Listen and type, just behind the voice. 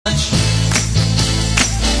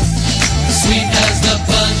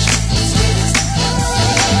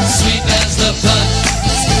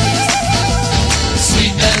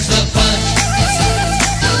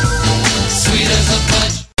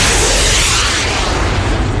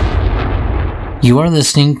You are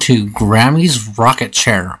listening to Grammy's Rocket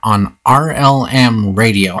Chair on RLM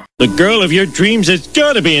Radio. The girl of your dreams has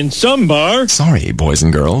got to be in some bar. Sorry, boys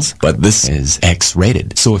and girls, but this is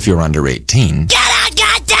X-rated. So if you're under 18... Get out,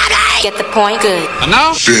 goddammit! Get the point? Good. And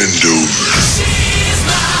now? Bend over.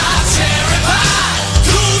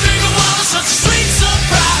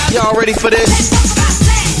 Y'all ready for this?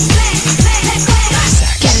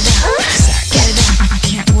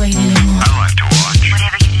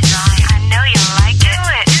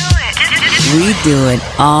 We do it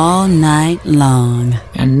all night long.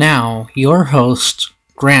 And now, your host,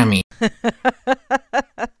 Grammy.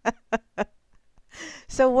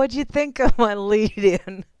 So what'd you think of my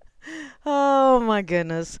lead-in? Oh, my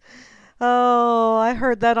goodness. Oh, I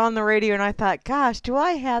heard that on the radio and I thought, gosh, do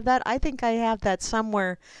I have that? I think I have that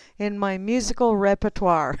somewhere in my musical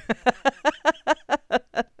repertoire.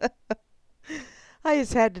 I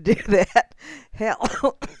just had to do that.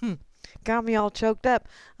 Hell. Got me all choked up.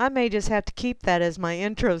 I may just have to keep that as my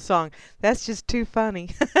intro song. That's just too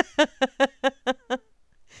funny.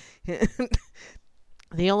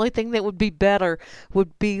 The only thing that would be better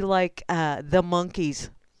would be like the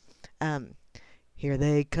Monkees. Here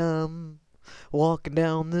they come, walking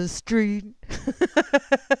down the street.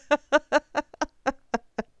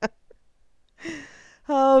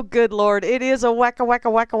 Oh, good Lord. It is a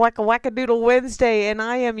wacka-doodle Wednesday, and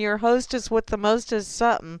I am your hostess with the mostest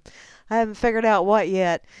something. I haven't figured out what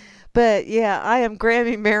yet. But, yeah, I am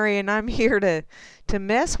Grammy Mary, and I'm here to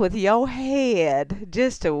mess with your head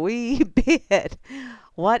just a wee bit.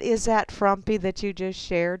 What is that frumpy that you just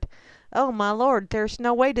shared? Oh, my Lord, there's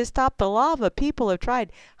no way to stop the lava. People have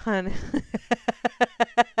tried. Hun.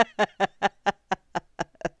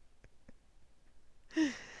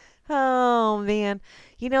 Oh, man.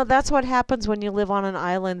 You know, that's what happens when you live on an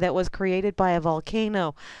island that was created by a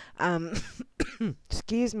volcano.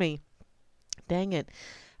 Excuse me. Dang it.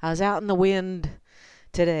 I was out in the wind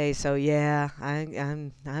today, so yeah,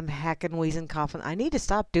 I'm hacking, wheezing, coughing. I need to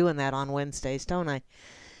stop doing that on Wednesdays, don't I?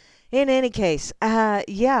 In any case,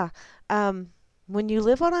 yeah. When you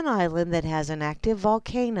live on an island that has an active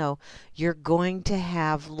volcano, you're going to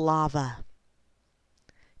have lava.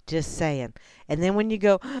 Just saying. And then when you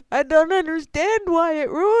go, I don't understand why it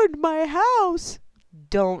ruined my house.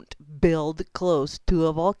 Don't build close to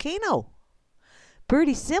a volcano.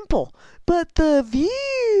 Pretty simple. But the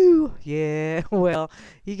view. Yeah, well,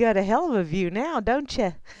 you got a hell of a view now, don't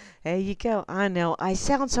you? There you go. I know. I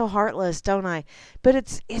sound so heartless, don't I?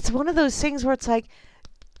 But it's one of those things where it's like,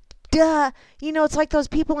 duh. You know, it's like those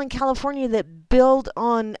people in California that build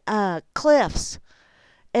on cliffs.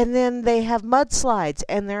 And then they have mudslides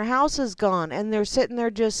and their house is gone and they're sitting there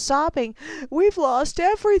just sobbing. We've lost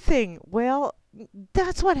everything. Well,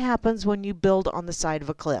 that's what happens when you build on the side of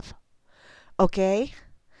a cliff. Okay?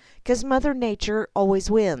 Because Mother Nature always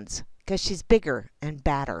wins. Because she's bigger and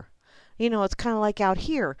badder. You know, it's kind of like out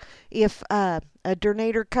here. If a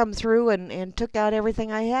tornado come through and took out everything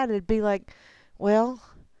I had, it'd be like, well,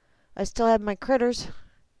 I still have my critters.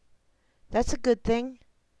 That's a good thing.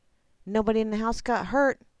 Nobody in the house got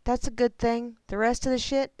hurt. That's a good thing. The rest of the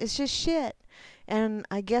shit is just shit. And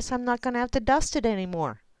I guess I'm not going to have to dust it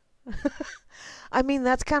anymore. I mean,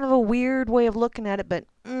 that's kind of a weird way of looking at it, but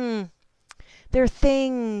they're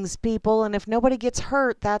things, people. And if nobody gets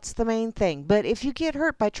hurt, that's the main thing. But if you get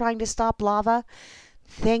hurt by trying to stop lava,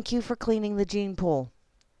 thank you for cleaning the gene pool.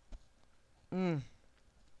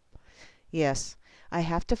 Yes, I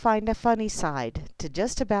have to find a funny side to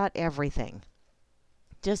just about everything.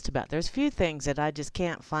 Just about. There's few things that I just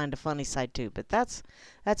can't find a funny side to, but that's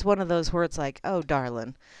one of those where it's like, oh,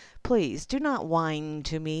 darling, please do not whine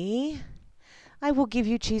to me. I will give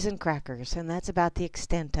you cheese and crackers, and that's about the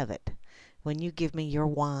extent of it when you give me your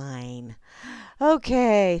wine.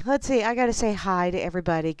 Okay, let's see. I got to say hi to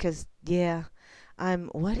everybody because, yeah,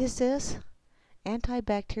 what is this?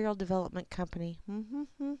 Antibacterial Development Company.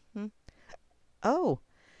 Oh.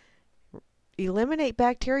 Eliminate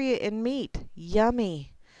bacteria in meat. Yummy.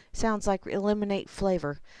 Sounds like eliminate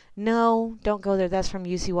flavor. No, don't go there. That's from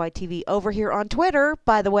UCY TV. Over here on Twitter,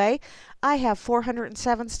 by the way, I have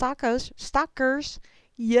 407 stalkers.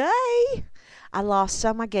 Yay! I lost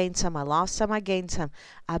some, I gained some. I lost some, I gained some.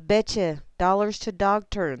 I bet you dollars to dog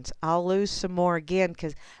turns. I'll lose some more again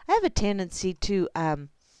because I have a tendency to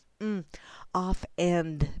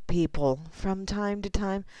off-end people from time to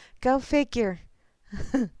time. Go figure.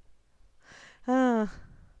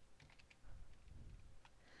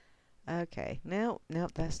 Okay. Nope,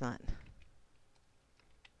 that's not.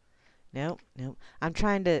 Nope. I'm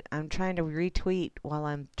trying to retweet while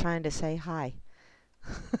I'm trying to say hi.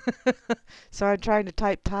 So I'm trying to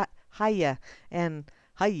type hiya and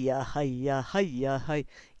Hiya, hiya, hiya, hiya.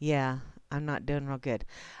 Yeah, I'm not doing real good.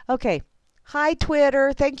 Okay. Hi,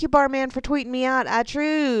 Twitter. Thank you, Barman, for tweeting me out. I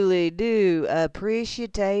truly do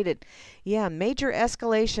appreciate it. Yeah, major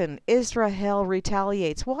escalation. Israel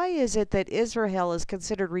retaliates. Why is it that Israel is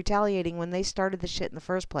considered retaliating when they started the shit in the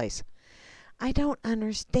first place? I don't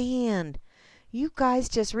understand. You guys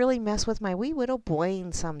just really mess with my wee widow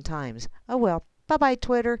brain sometimes. Oh, well. Bye-bye,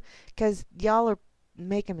 Twitter, because y'all are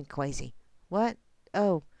making me crazy. What?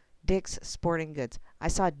 Oh, Dick's Sporting Goods. I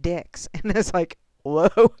saw Dick's, and it's like,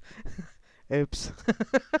 whoa. Oops.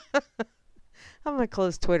 I'm going to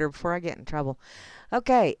close Twitter before I get in trouble.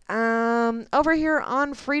 Okay, over here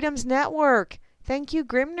on Freedom's Network. Thank you,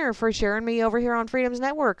 Grimner, for sharing me over here on Freedom's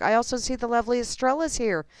Network. I also see the lovely Estrella's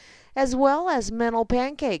here, as well as Mental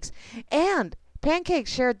Pancakes. And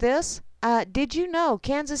Pancakes shared this. Did you know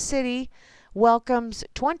Kansas City welcomes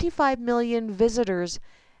 25 million visitors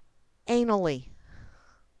annually?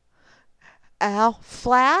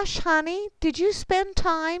 Flash, honey, did you spend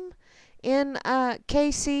time in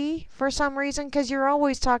KC for some reason? Because you're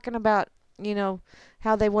always talking about, you know,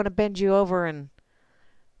 how they want to bend you over and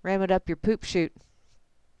ram it up your poop chute.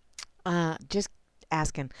 Just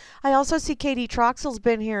asking. I also see Katie Troxell's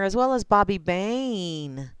been here, as well as Bobby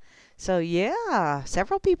Bain. So, yeah,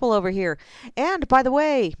 several people over here. And, by the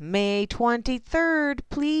way, May 23rd,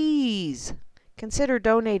 please consider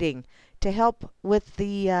donating to help with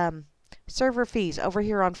the server fees over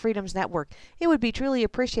here on Freedom's Network. It would be truly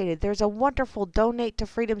appreciated. There's a wonderful Donate to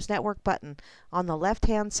Freedom's Network button on the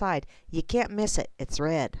left-hand side. You can't miss it. It's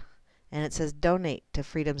red. And it says Donate to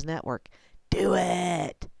Freedom's Network. Do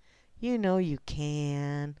it! You know you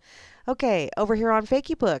can. Okay, over here on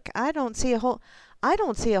Fakeybook, I don't see a whole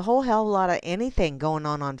hell of a lot of anything going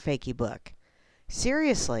on Fakeybook.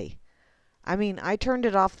 Seriously. I mean, I turned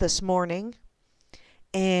it off this morning,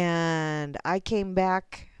 and I came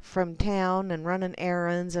back from town and running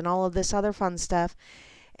errands and all of this other fun stuff,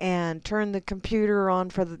 and turned the computer on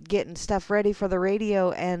for getting stuff ready for the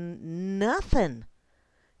radio, and nothing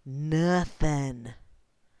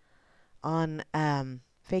on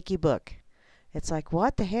Fakeybook. It's like,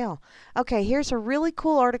 what the hell? Okay, here's a really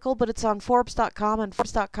cool article, but it's on Forbes.com, and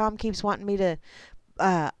Forbes.com keeps wanting me to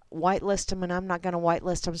whitelist them, and I'm not going to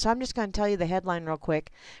whitelist them, so I'm just going to tell you the headline real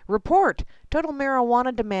quick. Report, total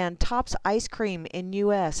marijuana demand tops ice cream in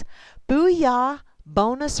U.S. Booyah,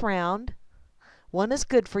 bonus round. One is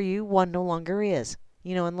good for you, one no longer is.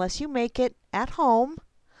 You know, unless you make it at home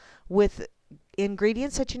with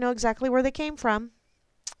ingredients that you know exactly where they came from.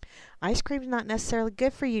 Ice cream's not necessarily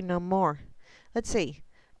good for you no more. Let's see.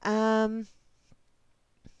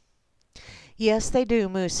 Yes, they do,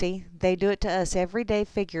 Moosey. They do it to us every day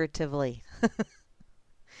figuratively.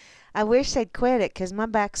 I wish they'd quit it, 'cause my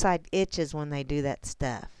backside itches when they do that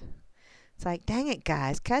stuff. It's like, dang it,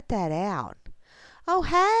 guys, cut that out. Oh,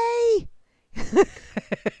 hey!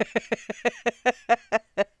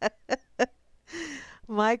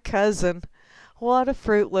 My cousin. What a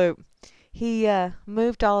Fruit Loop. He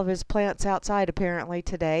moved all of his plants outside apparently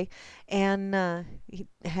today, and he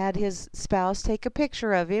had his spouse take a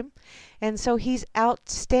picture of him, and so he's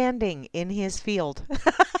outstanding in his field.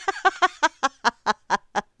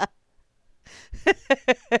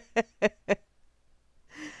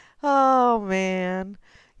 Oh, man.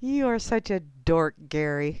 You are such a dork,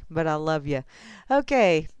 Gary, but I love you.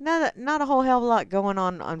 Okay, not a whole hell of a lot going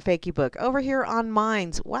on Fakeybook. Over here on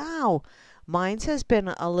Minds, wow, Minds has been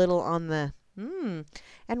a little on the, And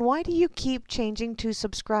why do you keep changing to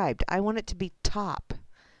subscribed? I want it to be top.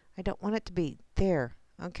 I don't want it to be there.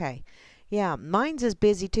 Okay. Yeah, Minds is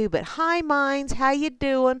busy too, but hi, Minds, how you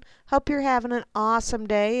doing? Hope you're having an awesome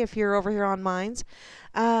day if you're over here on Minds.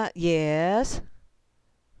 Yes.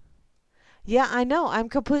 Yeah, I know. I'm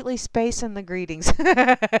completely spacing the greetings.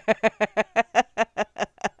 Yeah.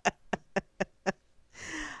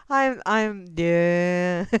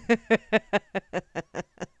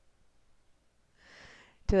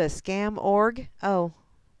 To a scam org? Oh,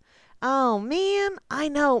 man, I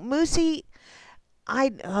know, Moosey. I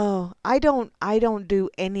don't do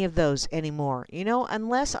any of those anymore. You know,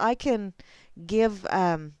 unless I can give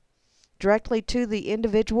directly to the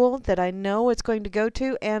individual that I know it's going to go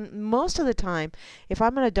to. And most of the time, if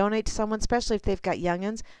I'm going to donate to someone, especially if they've got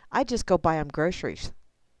youngins, I just go buy them groceries.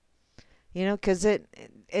 You know, because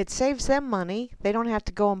it saves them money. They don't have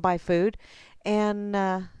to go and buy food. And,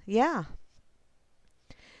 yeah,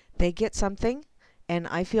 they get something, and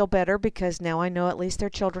I feel better because now I know at least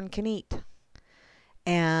their children can eat.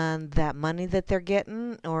 And that money that they're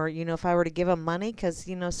getting, or, you know, if I were to give them money, because,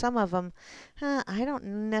 you know, some of them, I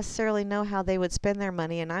don't necessarily know how they would spend their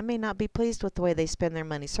money, and I may not be pleased with the way they spend their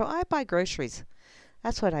money. So I buy groceries.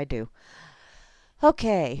 That's what I do.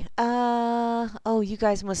 Okay. Oh, you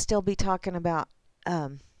guys must still be talking about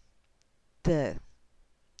the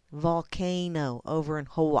volcano over in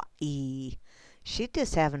Hawaii. She's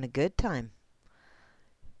just having a good time.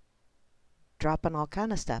 Dropping all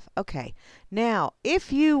kind of stuff. Okay. Now,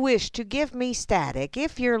 if you wish to give me static,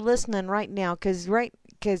 if you're listening right now, because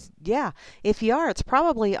if you are, it's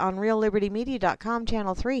probably on reallibertymedia.com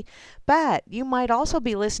channel 3, but you might also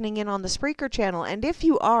be listening in on the Spreaker channel, and if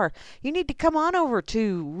you are, you need to come on over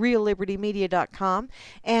to reallibertymedia.com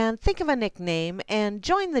and think of a nickname and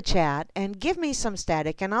join the chat and give me some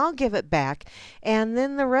static, and I'll give it back, and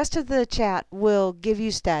then the rest of the chat will give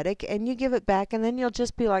you static, and you give it back, and then you'll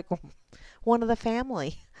just be like one of the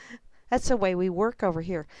family. That's the way we work over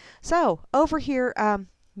here. So, over here,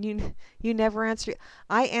 you never answer.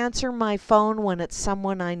 I answer my phone when it's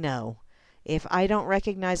someone I know. If I don't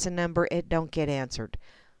recognize the number, it don't get answered.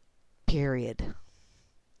 Period.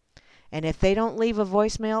 And if they don't leave a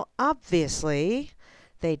voicemail, obviously,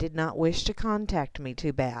 they did not wish to contact me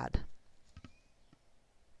too bad.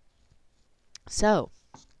 So,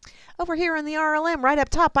 over here in the RLM, right up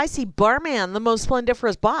top, I see Barman, the most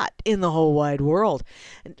splendiferous bot in the whole wide world.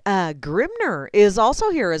 Grimner is also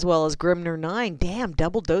here, as well as Grimner 9. Damn,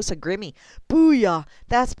 double dose of Grimmy. Booyah!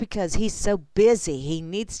 That's because he's so busy. He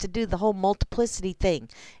needs to do the whole multiplicity thing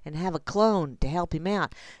and have a clone to help him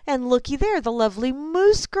out. And looky there, the lovely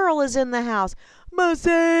Moose Girl is in the house.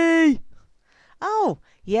 Moosey! Oh,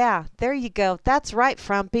 yeah, there you go. That's right,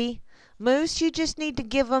 Frumpy. Moose, you just need to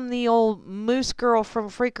give him the old Moose Girl from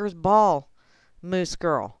Freaker's Ball. Moose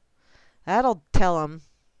Girl. That'll tell him.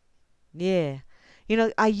 Yeah. You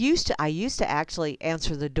know, I used to actually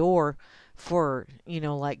answer the door for,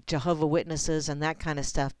 like Jehovah Witnesses and that kind of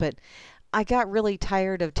stuff, but I got really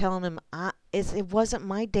tired of telling him it wasn't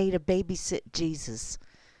my day to babysit Jesus.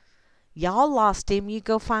 Y'all lost him, you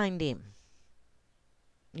go find him.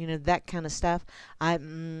 That kind of stuff.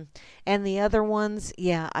 And the other ones,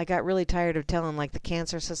 yeah, I got really tired of telling, like the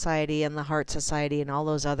Cancer Society and the Heart Society and all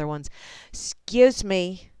those other ones. Excuse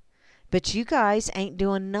me, but you guys ain't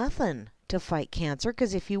doing nothing to fight cancer,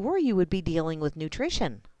 because if you were, you would be dealing with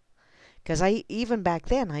nutrition. Because even back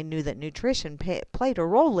then, I knew that nutrition played a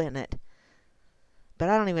role in it. But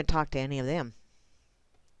I don't even talk to any of them.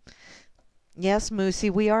 Yes, Moosey,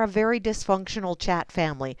 we are a very dysfunctional chat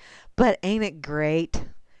family, but ain't it great?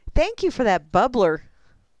 Thank you for that bubbler.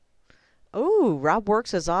 Ooh, Rob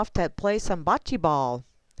Works is off to play some bocce ball.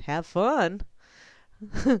 Have fun.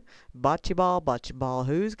 Bocce ball.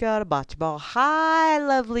 Who's got a bocce ball? Hi,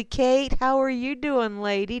 lovely Kate. How are you doing,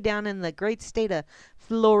 lady, down in the great state of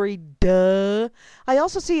Florida? I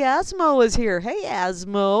also see Asmo is here. Hey,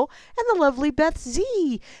 Asmo. And the lovely Beth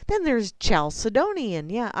Z. Then there's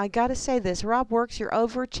Chalcedonian. Yeah, I gotta say this. Rob Works, you're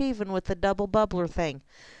overachieving with the double bubbler thing.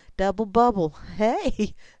 Double bubble.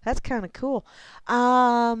 Hey, that's kind of cool.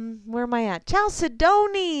 Where am I at?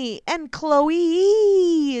 Chalcedony and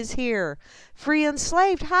Chloe is here. Free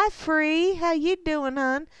Enslaved. Hi, Free. How you doing,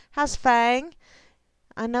 hon? How's Fang?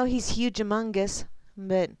 I know he's huge among us,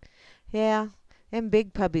 but yeah, them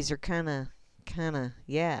big puppies are kind of,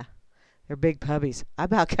 yeah. They're big puppies. I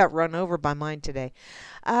about got run over by mine today.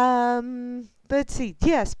 Let's see.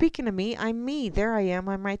 Yeah, speaking of me, I'm me. There I am.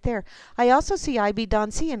 I'm right there. I also see IB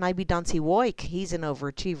Doncy and IB Doncy Woik. He's an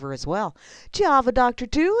overachiever as well. Java Doctor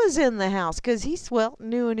 2 is in the house because he's, well,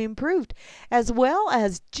 new and improved. As well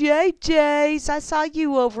as JJ's. I saw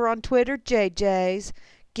you over on Twitter, JJ's,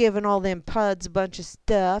 giving all them puds a bunch of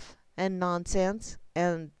stuff and nonsense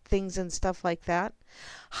and things and stuff like that.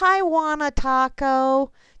 Hi, Juana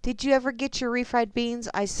Taco. Did you ever get your refried beans?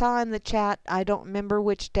 I saw in the chat. I don't remember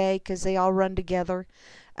which day because they all run together.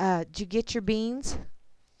 Did you get your beans?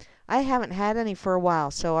 I haven't had any for a while,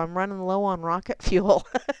 so I'm running low on rocket fuel.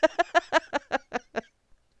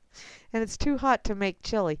 And it's too hot to make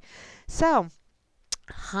chili. So,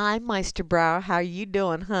 hi, Meisterbrow. How you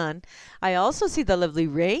doing, hun? I also see the lovely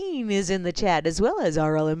Rain is in the chat, as well as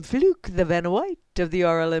RLM Fluke, the Vanna White of the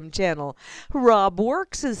RLM channel. Rob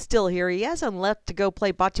Works is still here. He hasn't left to go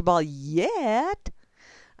play bocce ball yet.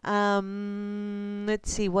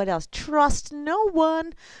 Let's see, what else? Trust No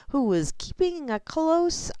One, who is keeping a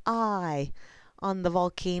close eye on the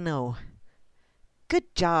volcano.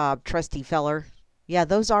 Good job, trusty feller. Yeah,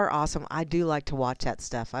 those are awesome. I do like to watch that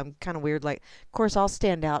stuff. I'm kind of weird. Like, of course, I'll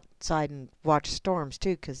stand outside and watch storms,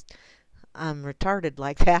 too, because I'm retarded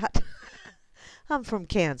like that. I'm from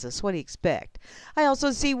Kansas. What do you expect? I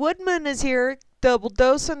also see Woodman is here, double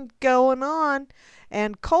dosing going on,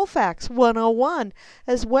 and Colfax 101,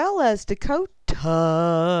 as well as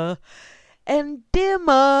Dakota. and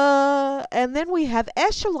Dimma. And then we have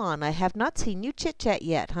Echelon. I have not seen you chit-chat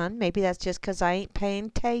yet, hun. Maybe that's just 'cause I ain't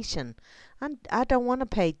paying tation. I don't want to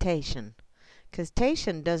pay tation. 'Cause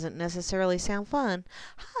tation doesn't necessarily sound fun.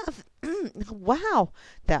 Wow,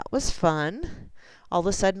 that was fun. All of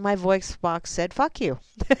a sudden my voice box said, fuck you.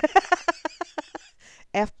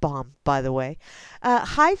 F-bomb, by the way.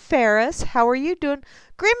 Hi, Ferris. How are you doing?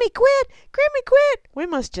 Grimmy, quit! Grimmy, quit! We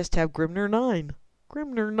must just have Grimner 9.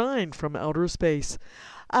 Grimner 9 from outer space.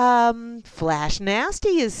 Flash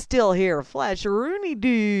Nasty is still here. Flash Rooney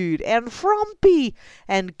Dude. And Frumpy.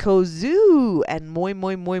 And Kozoo. And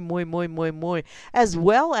Moi. As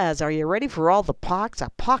well as, are you ready for all the pox? A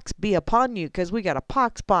pox be upon you, 'cause we got a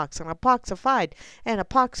pox box and a poxified and a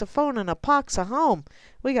poxophone and a pox a home.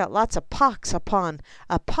 We got lots of pox upon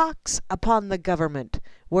the government,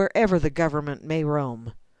 wherever the government may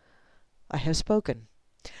roam. I have spoken.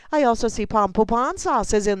 I also see Pompopon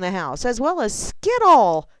Sauce is in the house, as well as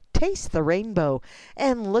Skittle. Taste the rainbow.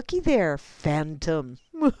 And looky there, Phantom.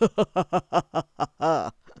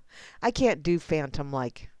 I can't do Phantom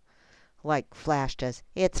like Flash does.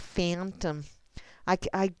 It's Phantom. I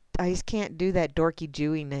just can't do that dorky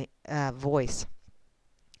Jewy voice.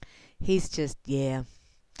 He's just, yeah.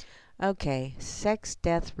 Okay, Sex,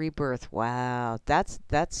 Death, Rebirth. Wow, that's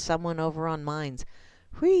someone over on Minds.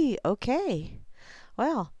 Whee, okay.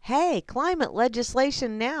 Well, hey, climate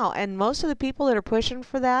legislation now, and most of the people that are pushing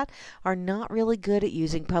for that are not really good at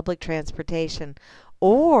using public transportation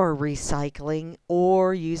or recycling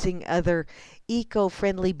or using other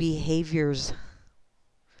eco-friendly behaviors.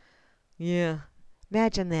 Yeah,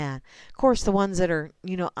 imagine that. Of course, the ones that are,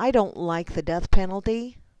 I don't like the death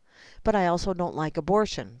penalty, but I also don't like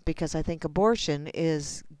abortion, because I think abortion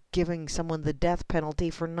is giving someone the death penalty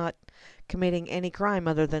for not committing any crime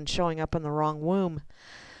other than showing up in the wrong womb.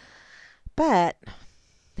 But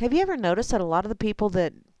have you ever noticed that a lot of the people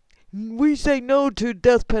that we say no to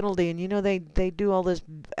death penalty, and they do all this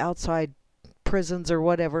outside prisons or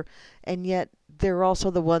whatever, and yet they're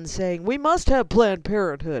also the ones saying we must have Planned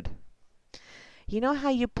Parenthood. You know how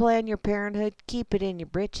you plan your parenthood? Keep it in your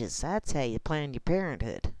britches. That's how you plan your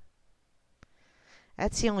parenthood.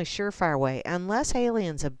 That's the only surefire way, unless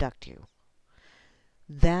aliens abduct you.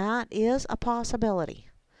 That is a possibility.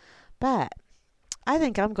 But I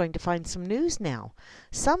think I'm going to find some news now.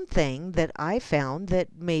 Something that I found that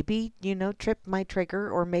maybe, tripped my trigger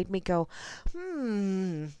or made me go,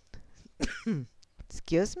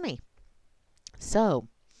 Excuse me. So,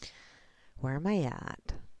 where am I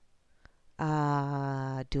at?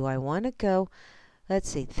 Do I want to go? Let's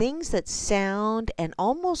see. Things that sound and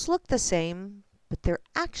almost look the same, but they're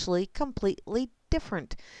actually completely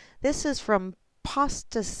different. This is from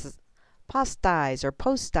Postize or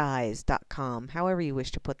Postize.com, however you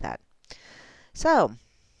wish to put that. So,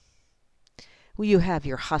 you have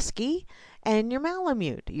your husky and your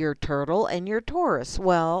malamute, your turtle and your taurus.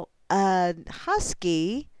 Well, a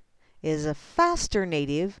husky is a faster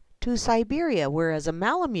native to Siberia, whereas a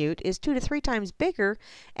malamute is 2 to 3 times bigger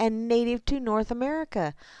and native to North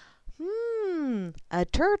America. A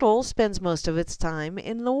turtle spends most of its time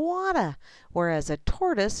in the water, whereas a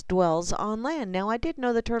tortoise dwells on land. Now, I did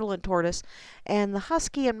know the turtle and tortoise, and the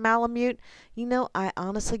husky and malamute, I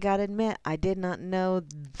honestly got to admit, I did not know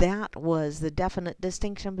that was the definite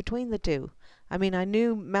distinction between the two. I mean, I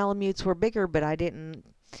knew malamutes were bigger, but I didn't.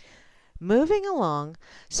 Moving along.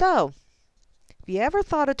 So, if you ever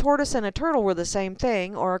thought a tortoise and a turtle were the same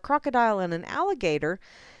thing, or a crocodile and an alligator,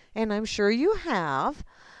 and I'm sure you have,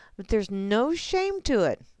 but there's no shame to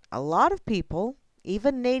it. A lot of people,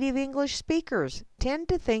 even native English speakers, tend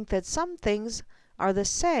to think that some things are the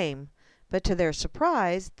same, but to their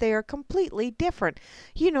surprise, they are completely different.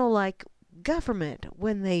 Like government,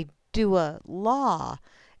 when they do a law,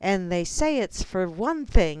 and they say it's for one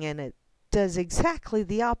thing, and it does exactly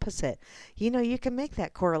the opposite. You can make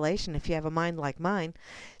that correlation if you have a mind like mine.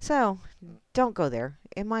 So, don't go there.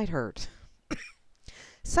 It might hurt.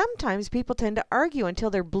 Sometimes people tend to argue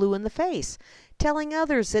until they're blue in the face, telling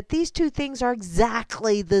others that these two things are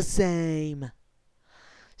exactly the same.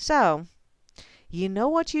 So, you know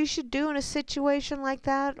what you should do in a situation like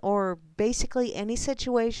that, or basically any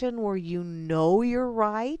situation where you're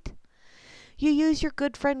right? You use your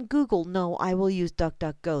good friend Google. No, I will use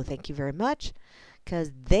DuckDuckGo, thank you very much,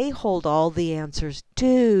 because they hold all the answers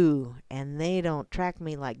too, and they don't track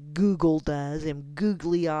me like Google does, them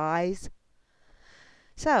googly eyes.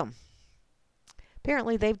 So,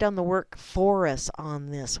 apparently they've done the work for us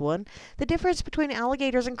on this one. The difference between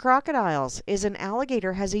alligators and crocodiles is an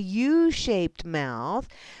alligator has a U-shaped mouth,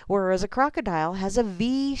 whereas a crocodile has a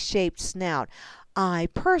V-shaped snout. I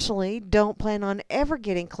personally don't plan on ever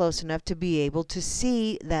getting close enough to be able to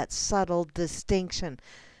see that subtle distinction,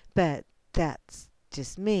 but that's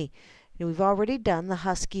just me. We've already done the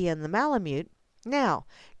Husky and the Malamute. Now,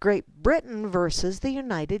 Great Britain versus the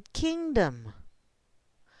United Kingdom.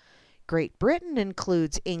 Great Britain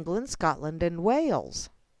includes England, Scotland, and Wales,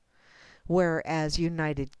 whereas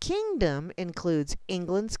United Kingdom includes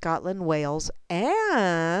England, Scotland, Wales,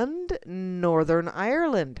 and Northern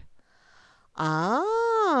Ireland.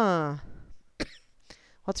 Ah.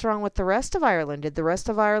 What's wrong with the rest of Ireland? Did the rest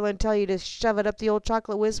of Ireland tell you to shove it up the old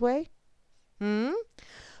chocolate whiz way?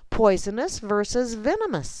 Poisonous versus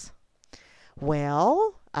venomous.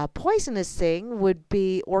 Well, a poisonous thing would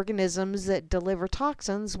be organisms that deliver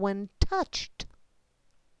toxins when touched,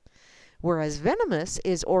 whereas venomous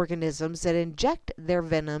is organisms that inject their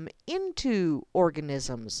venom into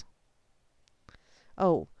organisms.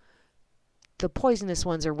 Oh, the poisonous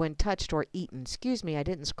ones are when touched or eaten. Excuse me, I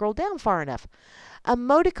didn't scroll down far enough.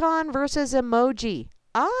 Emoticon versus emoji.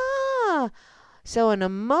 Ah, so an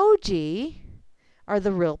emoji are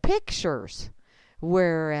the real pictures,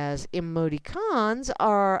 whereas emoticons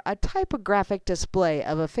are a typographic display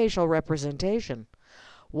of a facial representation.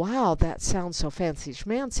 Wow, that sounds so fancy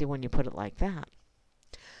schmancy when you put it like that.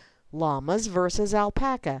 Llamas versus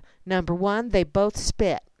alpaca. Number one, they both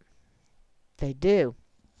spit. They do.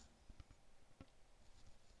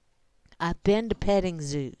 I've been to petting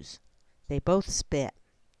zoos. They both spit.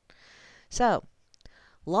 So,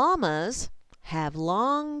 llamas have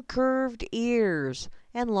long curved ears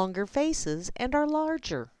and longer faces and are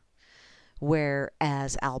larger,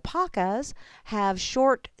 whereas alpacas have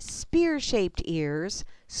short spear-shaped ears,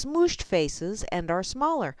 smooshed faces, and are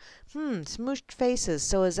smaller. Smooshed faces.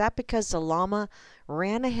 So is that because the llama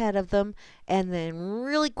ran ahead of them and then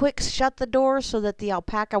really quick shut the door so that the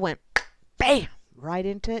alpaca went bam right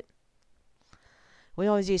into it? We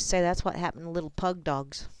always used to say that's what happened to little pug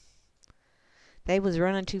dogs. They was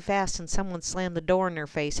running too fast and someone slammed the door in their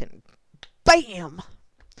face and bam!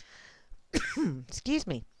 Excuse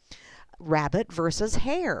me. Rabbit versus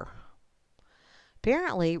hare.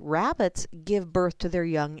 Apparently, rabbits give birth to their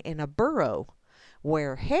young in a burrow,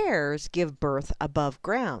 where hares give birth above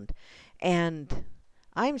ground. And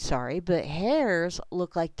I'm sorry, but hares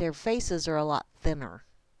look like their faces are a lot thinner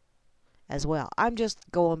as well. I'm just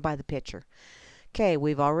going by the picture. Okay,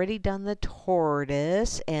 we've already done the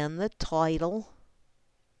tortoise and the turtle.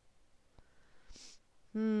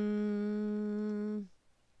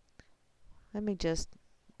 Let me just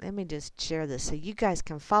share this so you guys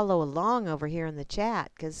can follow along over here in the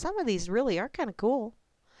chat, because some of these really are kind of cool.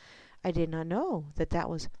 I did not know that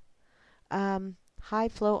was high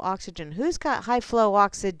flow oxygen. Who's got high flow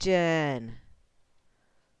oxygen?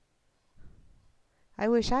 I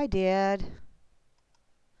wish I did.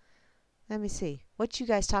 Let me see. What you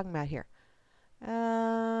guys talking about here?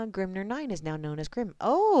 Grimner 9 is now known as Grim.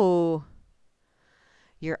 Oh!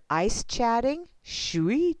 You're ice chatting?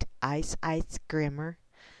 Sweet. Ice Grimmer.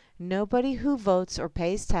 Nobody who votes or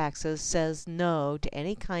pays taxes says no to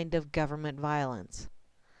any kind of government violence.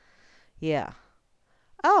 Yeah.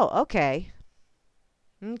 Oh, okay.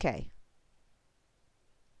 Okay.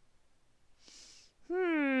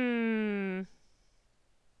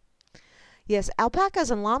 Yes,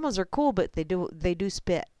 alpacas and llamas are cool, but they do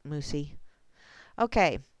spit, Moosey.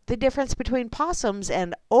 Okay, the difference between possums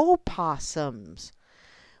and opossums.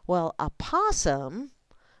 Well, a possum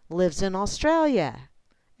lives in Australia,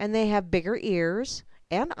 and they have bigger ears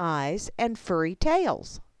and eyes and furry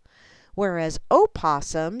tails. Whereas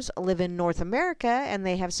opossums live in North America, and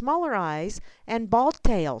they have smaller eyes and bald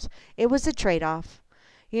tails. It was a trade-off.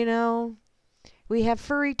 You know, we have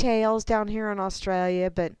furry tails down here in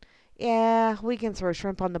Australia, but yeah, we can throw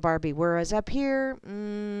shrimp on the Barbie. Whereas up here,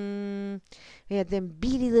 we had them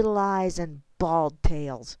beady little eyes and bald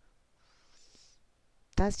tails.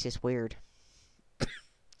 That's just weird.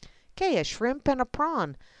 Okay, a shrimp and a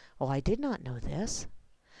prawn. Oh, I did not know this.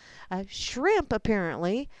 A shrimp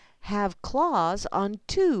apparently have claws on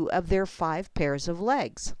 2 of their 5 pairs of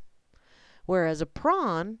legs, whereas a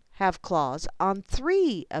prawn have claws on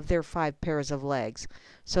 3 of their 5 pairs of legs.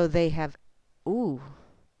 So they have,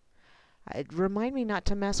 remind me not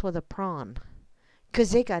to mess with a prawn,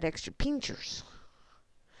 'cause they got extra pinchers.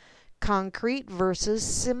 Concrete versus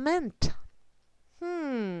cement.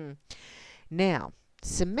 Now,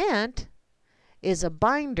 cement is a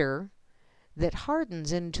binder that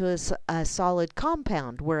hardens into a solid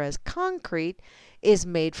compound, whereas concrete is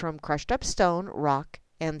made from crushed up stone, rock,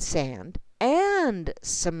 and sand, and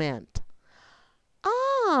cement.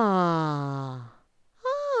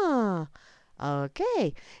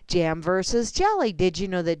 Okay, jam versus jelly. Did you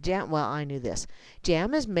know that jam, well, I knew this.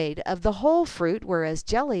 Jam is made of the whole fruit, whereas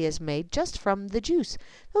jelly is made just from the juice.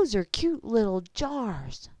 Those are cute little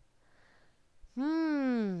jars.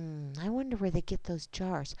 I wonder where they get those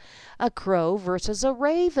jars. A crow versus a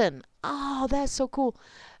raven. Oh, that's so cool.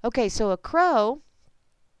 Okay, so a crow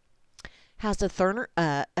has a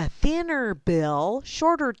thinner bill,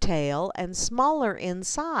 shorter tail, and smaller in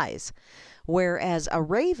size, whereas a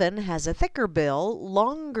raven has a thicker bill,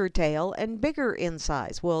 longer tail, and bigger in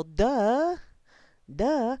size. Well, duh.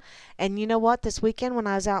 And you know what? This weekend when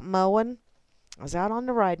I was out mowing, I was out on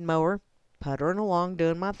the riding mower, puttering along,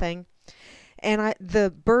 doing my thing, and the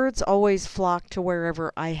birds always flock to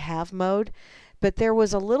wherever I have mowed. But there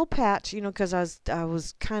was a little patch, because I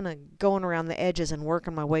was kind of going around the edges and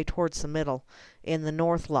working my way towards the middle in the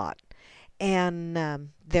north lot. And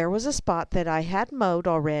there was a spot that I had mowed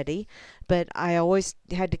already, but I always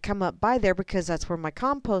had to come up by there because that's where my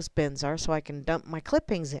compost bins are, so I can dump my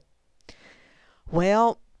clippings in.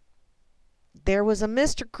 Well, there was a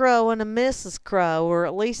Mr. Crow and a Mrs. Crow, or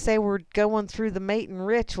at least they were going through the mating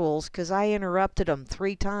rituals, because I interrupted them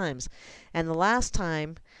 3 times. And the last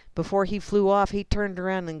time, before he flew off, he turned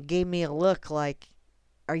around and gave me a look like,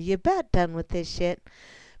 are you about done with this shit?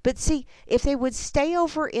 But see, if they would stay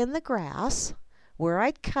over in the grass, where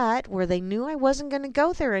I'd cut, where they knew I wasn't going to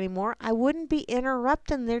go there anymore, I wouldn't be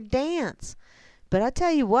interrupting their dance. But I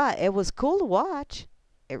tell you what, it was cool to watch.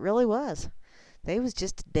 It really was. They was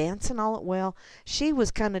just dancing all at well. She was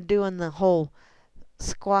kind of doing the whole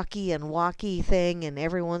squawky and walky thing, and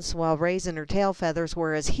every once in a while raising her tail feathers,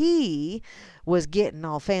 whereas he was getting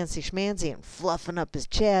all fancy schmancy and fluffing up his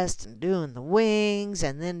chest and doing the wings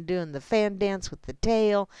and then doing the fan dance with the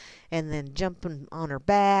tail and then jumping on her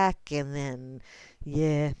back, and then,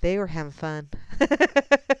 yeah, they were having fun.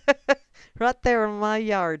 Right there in my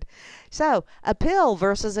yard. So, a pill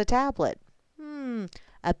versus a tablet.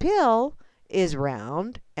 A pill is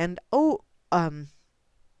round and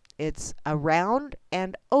it's a round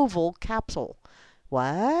and oval capsule.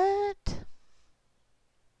 What?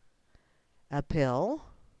 A pill?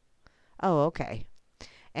 Oh, okay.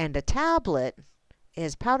 And a tablet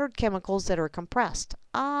is powdered chemicals that are compressed.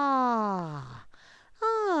 I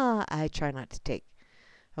try not to take.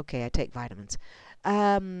 Okay, I take vitamins.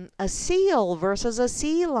 A seal versus a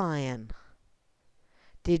sea lion.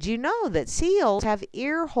 Did you know that seals have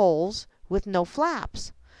ear holes with no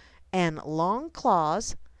flaps and long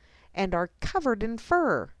claws and are covered in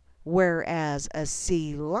fur, whereas a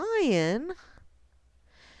sea lion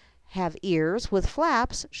have ears with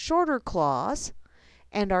flaps, shorter claws,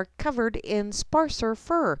 and are covered in sparser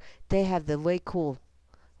fur? They have the way cool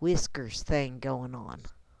whiskers thing going on.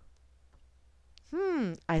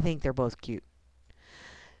 I think they're both cute.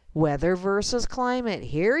 Weather versus climate.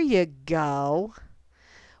 Here you go.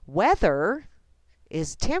 Weather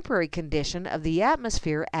is temporary condition of the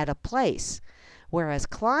atmosphere at a place, whereas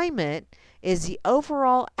climate is the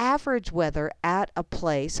overall average weather at a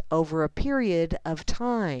place over a period of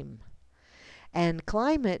time. And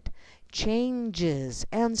climate changes,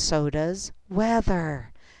 and so does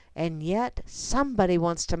weather. And yet somebody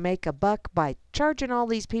wants to make a buck by charging all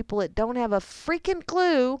these people that don't have a freaking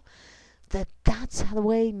clue that that's the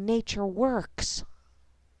way nature works.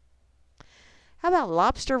 How about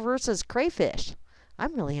lobster versus crayfish?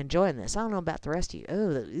 I'm really enjoying this. I don't know about the rest of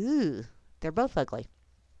you. They're both ugly.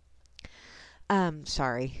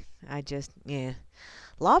 Sorry.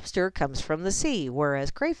 Lobster comes from the sea,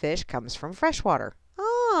 whereas crayfish comes from freshwater.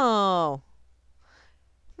 Oh.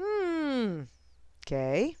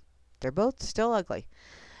 Okay. They're both still ugly.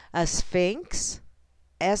 A sphinx,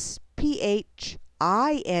 SPHINX,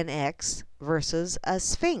 versus a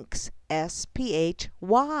sphinx, SPHYNX.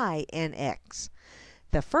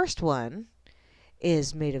 The first one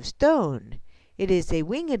is made of stone. It is a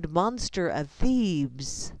winged monster of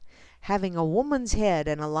Thebes, having a woman's head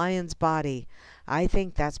and a lion's body. I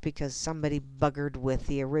think that's because somebody buggered with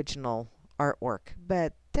the original artwork,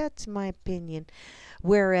 but that's my opinion.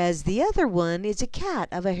 Whereas the other one is a cat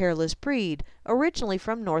of a hairless breed, originally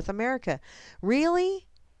from North America. Really?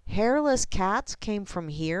 Hairless cats came from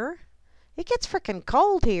here? It gets frickin'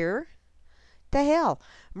 cold here. The hell?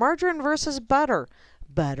 Margarine versus butter.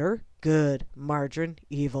 Butter, good. Margarine,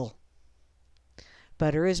 evil.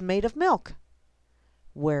 Butter is made of milk,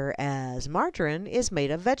 whereas margarine is made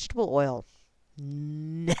of vegetable oil.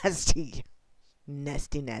 Nasty.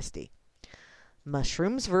 Nasty, nasty.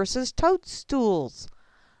 Mushrooms versus toadstools.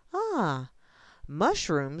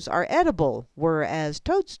 Mushrooms are edible, whereas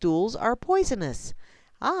toadstools are poisonous.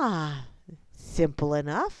 Simple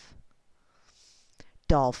enough.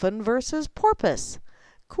 Dolphin versus porpoise.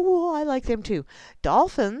 Cool, I like them too.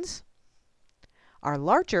 Dolphins are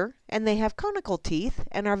larger and they have conical teeth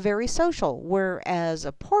and are very social, whereas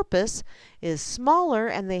a porpoise is smaller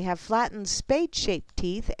and they have flattened spade-shaped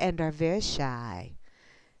teeth and are very shy.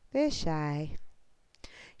 Very shy.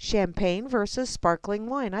 Champagne versus sparkling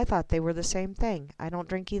wine. I thought they were the same thing. I don't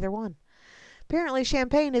drink either one. Apparently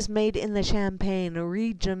champagne is made in the Champagne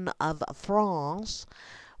region of France,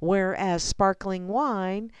 whereas sparkling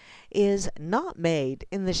wine is not made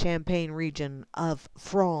in the Champagne region of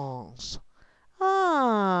France.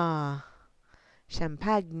 Ah,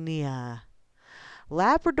 Champagne.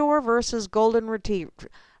 Labrador versus Golden Retriever.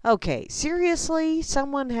 Okay, seriously?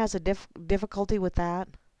 Someone has a difficulty with that?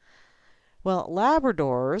 Well,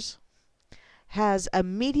 Labradors has a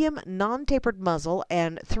medium non-tapered muzzle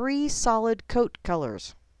and 3 solid coat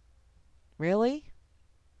colors. Really?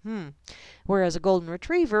 Whereas a Golden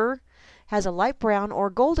Retriever has a light brown or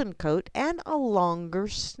golden coat and a longer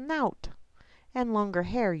snout and longer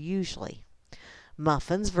hair usually.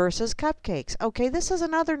 Muffins versus cupcakes. Okay, this is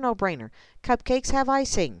another no-brainer. Cupcakes have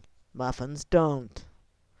icing. Muffins don't.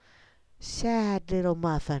 Sad little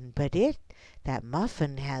muffin, but that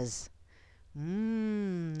muffin has,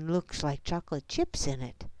 looks like chocolate chips in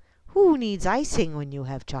it. Who needs icing when you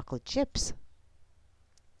have chocolate chips?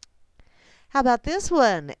 How about this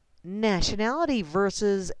one? Nationality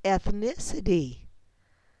versus ethnicity.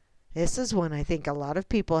 This is one I think a lot of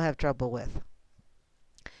people have trouble with.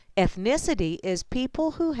 Ethnicity is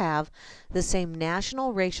people who have the same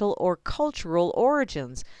national, racial, or cultural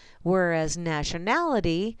origins, whereas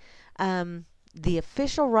nationality, the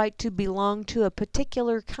official right to belong to a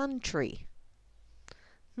particular country.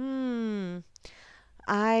 I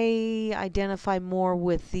identify more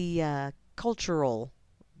with the cultural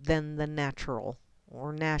than the natural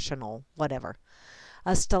or national, whatever.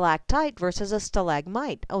 A stalactite versus a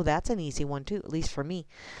stalagmite. Oh, that's an easy one too, at least for me.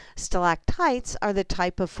 Stalactites are the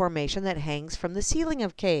type of formation that hangs from the ceiling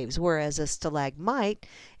of caves, whereas a stalagmite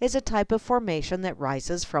is a type of formation that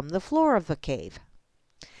rises from the floor of a cave.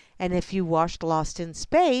 And if you watched Lost in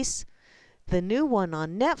Space, the new one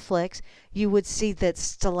on Netflix, you would see that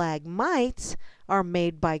stalagmites are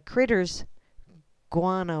made by critters'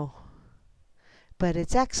 guano. But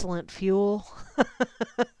it's excellent fuel.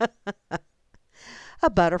 A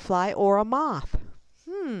butterfly or a moth.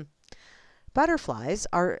 Butterflies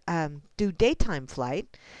do daytime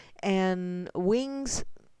flight, and wings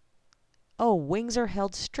are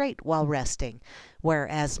held straight while resting,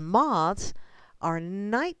 whereas moths are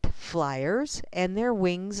night flyers, and their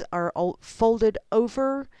wings are folded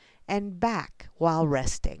over and back while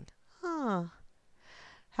resting. How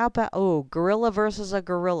about, gorilla versus a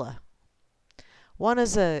gorilla? One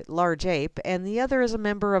is a large ape, and the other is a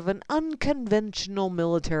member of an unconventional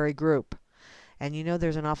military group. And you know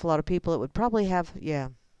there's an awful lot of people that would probably have,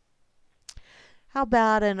 How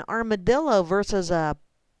about an armadillo versus a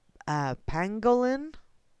pangolin?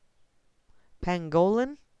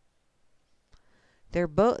 Pangolin? They're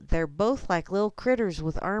both like little critters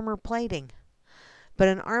with armor plating. But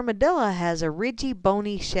an armadillo has a ridgy,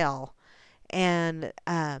 bony shell and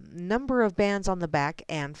a number of bands on the back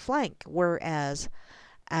and flank, whereas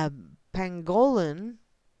a pangolin,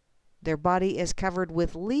 their body is covered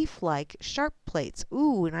with leaf-like sharp plates.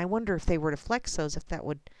 Ooh, and I wonder if they were to flex those, if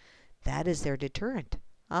that is their deterrent.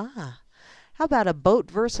 How about a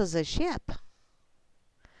boat versus a ship?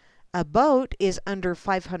 A boat is under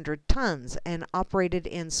 500 tons and operated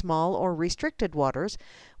in small or restricted waters,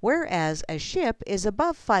 whereas a ship is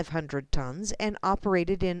above 500 tons and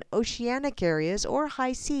operated in oceanic areas or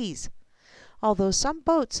high seas, although some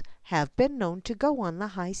boats have been known to go on the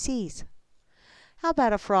high seas. How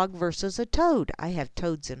about a frog versus a toad? I have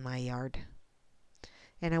toads in my yard.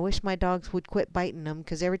 And I wish my dogs would quit biting them,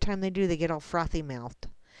 because every time they do, they get all frothy-mouthed.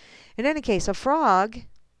 In any case, a frog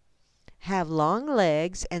have long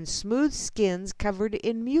legs and smooth skins covered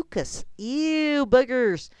in mucus. Ew,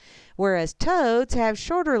 boogers! Whereas toads have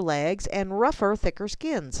shorter legs and rougher, thicker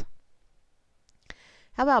skins.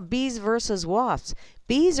 How about bees versus wasps?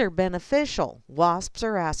 Bees are beneficial. Wasps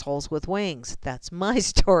are assholes with wings. That's my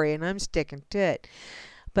story, and I'm sticking to it.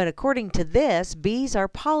 But according to this, bees are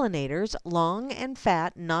pollinators, long and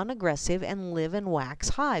fat, non-aggressive, and live in wax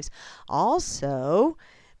hives. Also,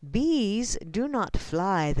 bees do not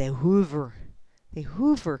fly, they hover. They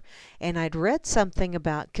hover. And I'd read something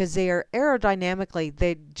about, because they are aerodynamically,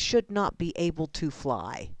 they should not be able to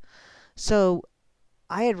fly. So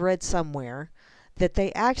I had read somewhere that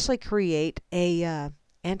they actually create a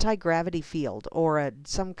anti-gravity field or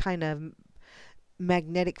some kind of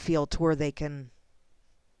magnetic field to where they can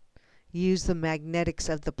use the magnetics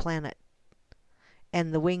of the planet.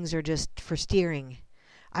 And the wings are just for steering.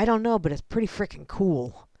 I don't know, but it's pretty freaking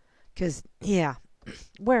cool. 'Cause, yeah.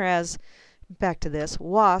 Whereas, back to this,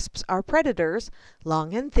 wasps are predators,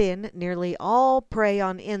 long and thin, nearly all prey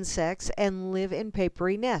on insects, and live in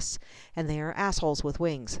papery nests. And they are assholes with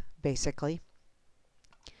wings, basically.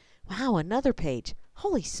 Wow, another page.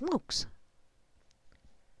 Holy smokes.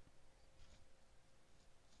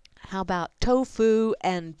 How about tofu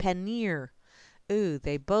and paneer? Ooh,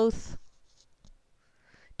 they both...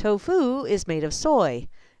 Tofu is made of soy,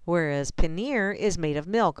 whereas paneer is made of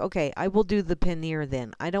milk. Okay, I will do the paneer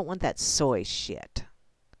then. I don't want that soy shit.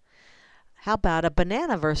 How about a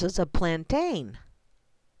banana versus a plantain?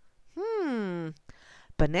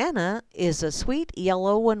 Banana is a sweet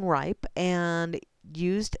yellow when ripe and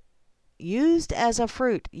used as a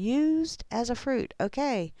fruit. Used as a fruit.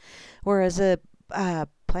 Okay. Whereas a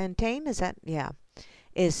plantain,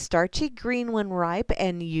 is starchy green when ripe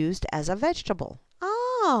and used as a vegetable.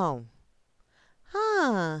 Oh.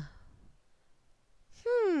 Huh.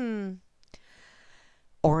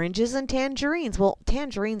 Oranges and tangerines. Well,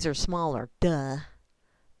 tangerines are smaller. Duh.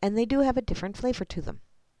 And they do have a different flavor to them.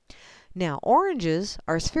 Now, oranges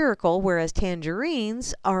are spherical, whereas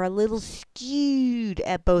tangerines are a little skewed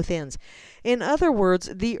at both ends. In other words,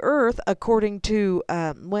 the Earth, according to,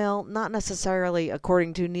 not necessarily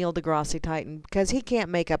according to Neil deGrasse Tyson, because he can't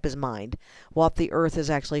make up his mind what the Earth is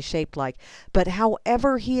actually shaped like. But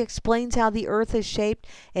however he explains how the Earth is shaped,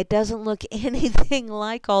 it doesn't look anything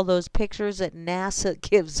like all those pictures that NASA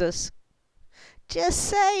gives us. Just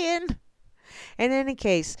saying. In any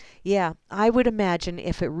case, yeah, I would imagine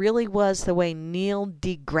if it really was the way Neil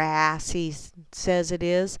deGrasse says it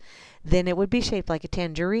is, then it would be shaped like a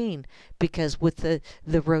tangerine, because with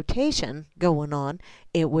the rotation going on,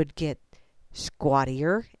 it would get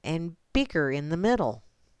squattier and bigger in the middle.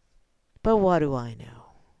 But what do I know?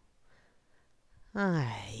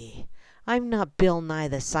 I'm not Bill Nye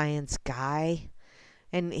the Science Guy.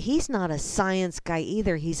 And he's not a science guy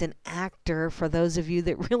either. He's an actor, for those of you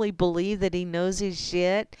that really believe that he knows his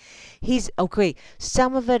shit. Okay,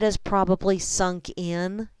 some of it has probably sunk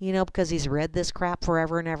in, because he's read this crap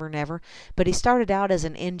forever and ever and ever. But he started out as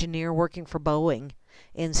an engineer working for Boeing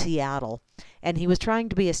in Seattle. And he was trying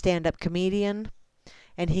to be a stand-up comedian.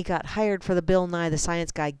 And he got hired for the Bill Nye the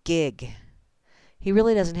Science Guy gig. He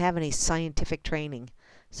really doesn't have any scientific training.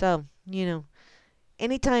 So,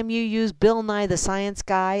 anytime you use Bill Nye the Science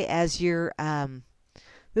Guy as your,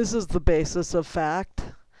 this is the basis of fact,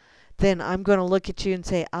 then I'm going to look at you and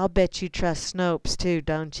say, I'll bet you trust Snopes too,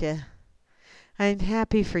 don't you? I'm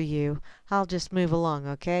happy for you. I'll just move along,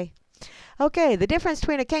 okay? Okay, the difference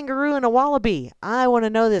between a kangaroo and a wallaby. I want to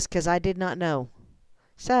know this because I did not know.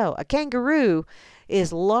 So, a kangaroo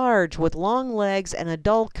is large with long legs and a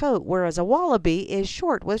dull coat, whereas a wallaby is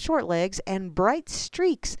short with short legs and bright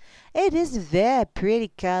streaks. It is very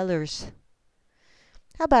pretty colors.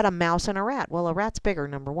 How about a mouse and a rat? Well, a rat's bigger,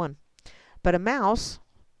 number one. But a mouse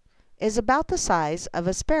is about the size of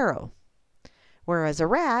a sparrow, whereas a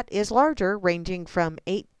rat is larger, ranging from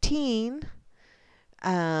 18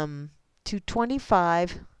 to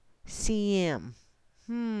 25 cm.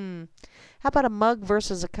 How about a mug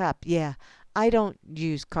versus a cup? Yeah, I don't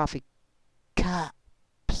use coffee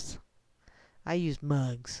cups. I use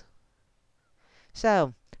mugs.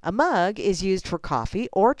 So, a mug is used for coffee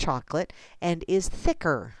or chocolate and is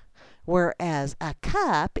thicker, whereas a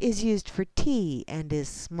cup is used for tea and is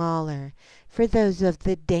smaller for those of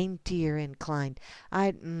the daintier inclined.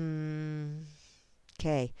 Okay.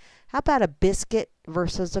 How about a biscuit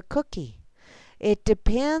versus a cookie? It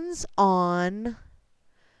depends on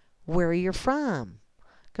where you're from.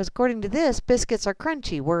 Because according to this, biscuits are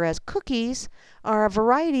crunchy, whereas cookies are a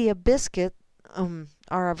variety of biscuits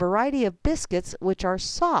which are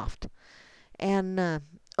soft. And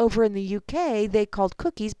over in the UK, they called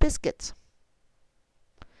cookies biscuits.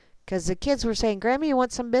 Because the kids were saying, Grammy, you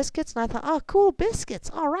want some biscuits? And I thought, oh, cool, biscuits.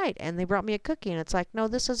 All right. And they brought me a cookie. And it's like, no,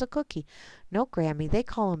 this is a cookie. No, Grammy, they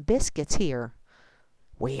call them biscuits here.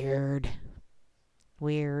 Weird.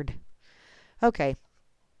 Okay.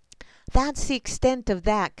 That's the extent of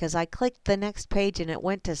that, because I clicked the next page and it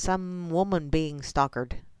went to some woman being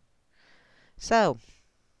stalkered. So,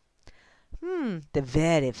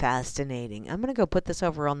 very fascinating. I'm going to go put this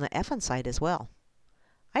over on the effing site as well.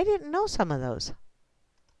 I didn't know some of those.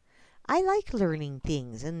 I like learning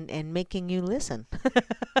things and making you listen.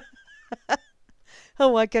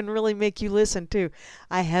 Oh, I can really make you listen too.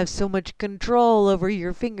 I have so much control over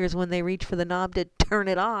your fingers when they reach for the knob to turn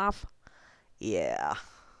it off. Yeah.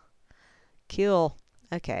 Cool.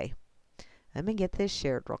 Okay. Let me get this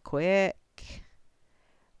shared real quick.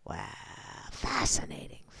 Wow.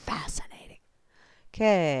 Fascinating.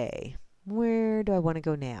 Okay. Where do I want to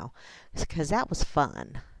go now? Because that was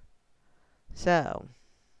fun. So,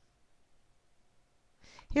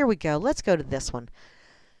 here we go. Let's go to this one.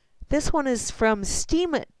 This one is from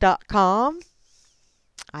steamit.com.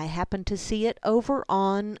 I happened to see it over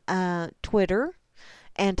on Twitter.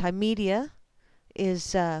 Antimedia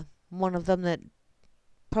is one of them that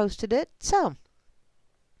posted it. So,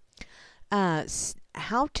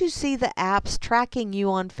 how to see the apps tracking you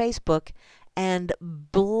on Facebook and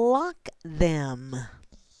block them.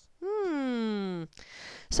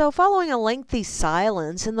 So following a lengthy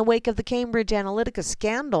silence in the wake of the Cambridge Analytica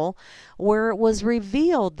scandal, where it was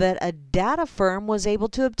revealed that a data firm was able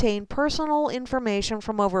to obtain personal information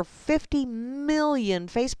from over 50 million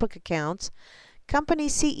Facebook accounts, company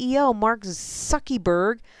CEO Mark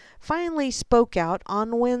Zuckerberg finally spoke out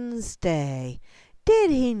on Wednesday.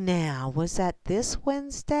 Did he now? Was that this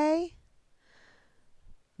Wednesday?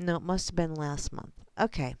 No, it must have been last month.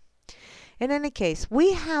 Okay. In any case,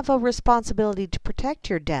 we have a responsibility to protect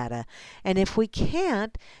your data, and if we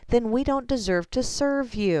can't, then we don't deserve to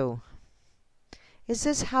serve you. Is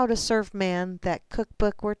this How to Serve Man, that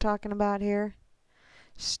cookbook we're talking about here?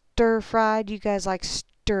 Stir-fried? You guys like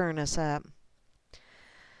stirring us up.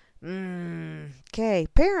 Okay,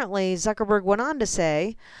 apparently Zuckerberg went on to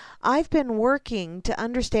say, I've been working to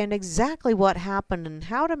understand exactly what happened and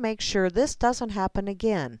how to make sure this doesn't happen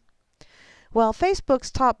again. Well,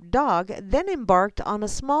 Facebook's top dog then embarked on a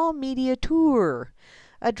small media tour,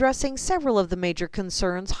 addressing several of the major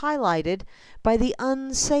concerns highlighted by the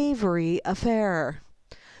unsavory affair.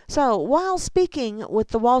 So, while speaking with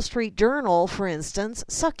the Wall Street Journal, for instance,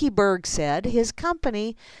 Zuckerberg said his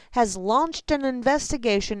company has launched an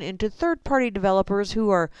investigation into third-party developers who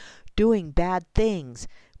are doing bad things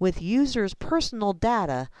with users' personal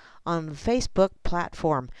data on the Facebook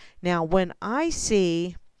platform. Now, when I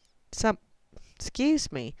see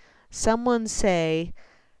someone say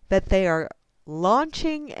that they are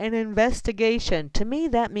launching an investigation, to me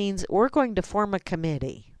that means we're going to form a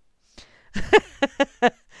committee.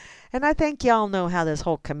 And I think y'all know how this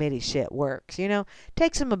whole committee shit works. You know, it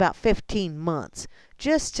takes them about 15 months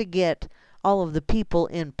just to get all of the people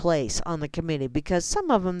in place on the committee, because some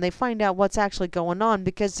of them, they find out what's actually going on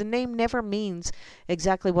because the name never means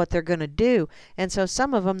exactly what they're going to do. And so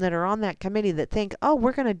some of them that are on that committee that think, oh,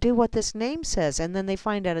 we're going to do what this name says, and then they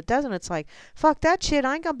find out it doesn't. It's like, fuck that shit,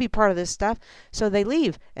 I ain't going to be part of this stuff. So they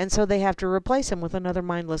leave, and so they have to replace him with another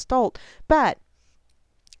mindless dolt. But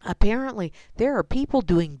apparently, there are people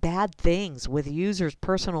doing bad things with users'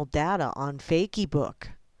 personal data on Facebook.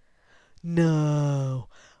 No,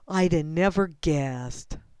 I'd have never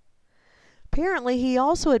guessed. Apparently, he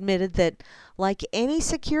also admitted that, like any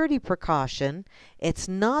security precaution, it's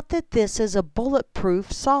not that this is a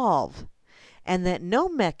bulletproof solve, and that no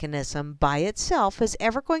mechanism by itself is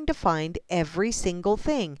ever going to find every single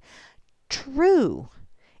thing. True.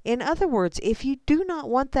 In other words, if you do not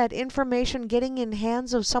want that information getting in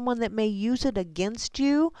hands of someone that may use it against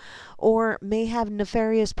you or may have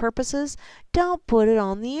nefarious purposes, don't put it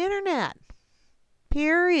on the internet.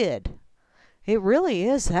 Period. It really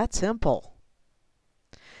is that simple.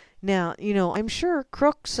 Now, you know, I'm sure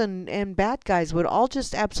crooks and bad guys would all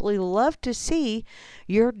just absolutely love to see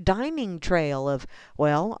your dining trail of,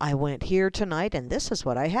 well, I went here tonight and this is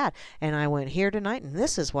what I had. And I went here tonight and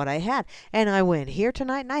this is what I had. And I went here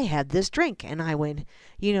tonight and I had this drink. And I went,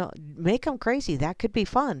 you know, make them crazy. That could be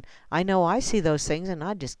fun. I know I see those things and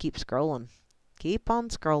I just keep scrolling. Keep on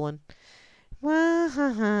scrolling.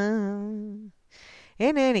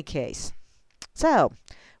 In any case, so,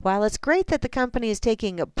 while it's great that the company is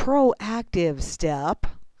taking a proactive step,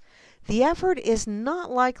 the effort is not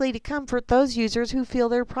likely to comfort those users who feel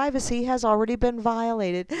their privacy has already been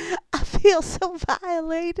violated. I feel so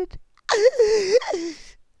violated.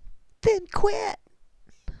 Then quit.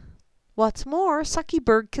 What's more,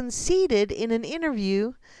 Zuckerberg conceded in an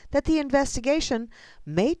interview that the investigation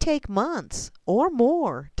may take months or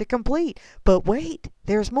more to complete. But wait,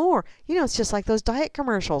 there's more. You know, it's just like those diet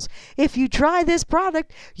commercials. If you try this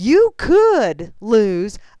product, you could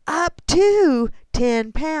lose up to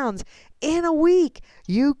 10 pounds in a week.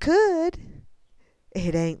 You could.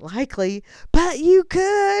 It ain't likely, but you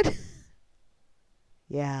could.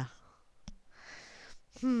 Yeah.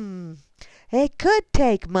 It could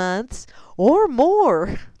take months or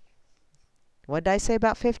more. What did I say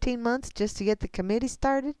about 15 months just to get the committee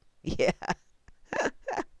started? Yeah.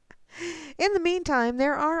 In the meantime,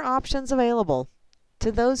 there are options available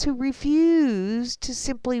to those who refuse to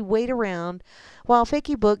simply wait around while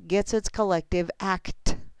Facebook gets its collective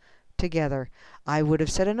act together. I would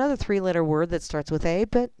have said another three-letter word that starts with A,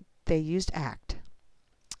 but they used act.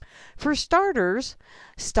 For starters,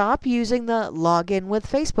 stop using the login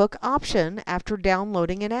with Facebook option after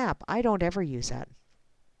downloading an app. I don't ever use that.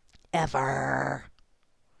 Ever.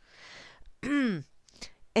 And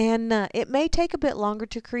it may take a bit longer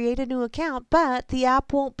to create a new account, but the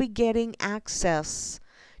app won't be getting access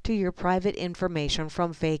to your private information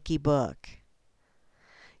from Facebook.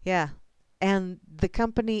 Yeah, and the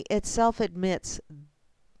company itself admits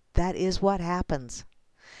that is what happens.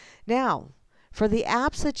 Now, for the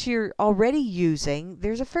apps that you're already using,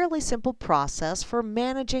 there's a fairly simple process for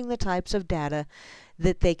managing the types of data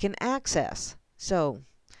that they can access. So,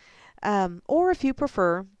 or if you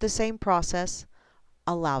prefer, the same process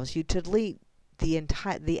allows you to delete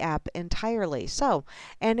the app entirely. So,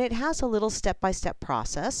 and it has a little step-by-step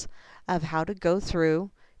process of how to go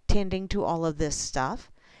through tending to all of this stuff.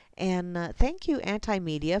 And thank you,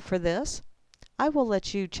 Antimedia, for this. I will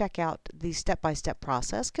let you check out the step-by-step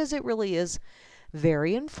process because it really is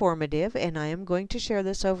very informative, and I am going to share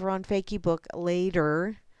this over on Fakeybook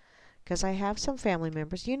later because I have some family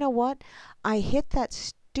members. You know what? I hit that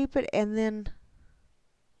stupid and then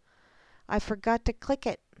I forgot to click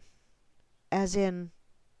it. As in,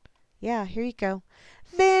 yeah, here you go.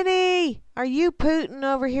 Vinny! Are you pooting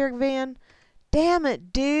over here, Vin? Damn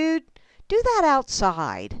it, dude. Do that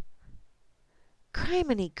outside.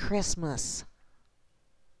 Criminy Christmas.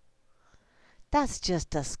 That's just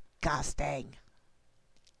disgusting.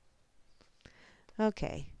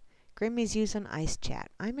 Okay. Grimmy's using Ice Chat.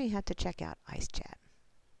 I may have to check out Ice Chat.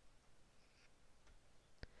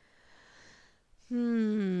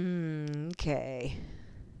 Okay.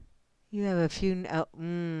 You have a few...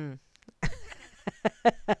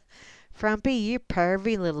 Frumpy, you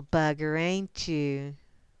pervy little bugger, ain't you?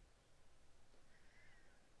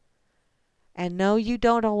 And no, you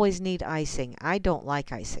don't always need icing. I don't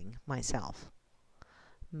like icing myself.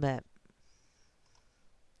 But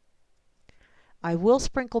I will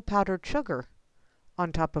sprinkle powdered sugar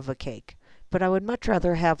on top of a cake. But I would much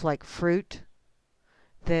rather have like fruit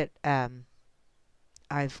that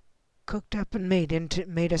I've cooked up and made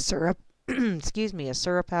a syrup. Excuse me, a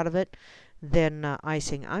syrup out of it than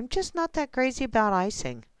icing. I'm just not that crazy about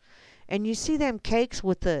icing. And you see them cakes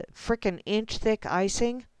with the frickin' inch thick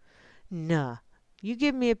icing? Nah. You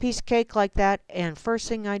give me a piece of cake like that, and first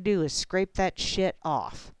thing I do is scrape that shit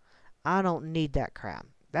off. I don't need that crap.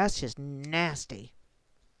 That's just nasty.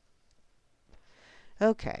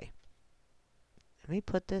 Okay. Let me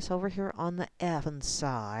put this over here on the effing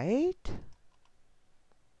side.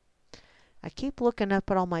 I keep looking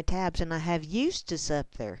up at all my tabs, and I have Eustace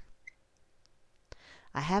up there.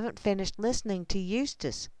 I haven't finished listening to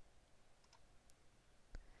Eustace.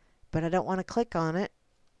 But I don't want to click on it,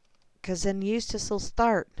 because then Eustace will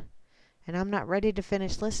start. And I'm not ready to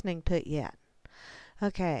finish listening to it yet.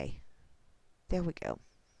 Okay. There we go.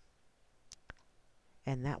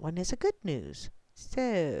 And that one is a good news.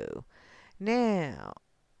 So, now,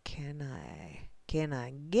 can I get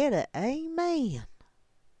a amen?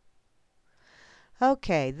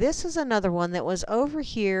 Okay, this is another one that was over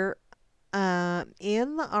here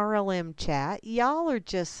in the RLM chat. Y'all are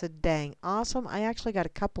just so dang awesome. I actually got a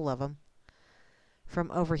couple of them from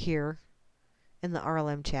over here in the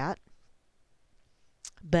RLM chat.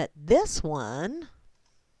 But this one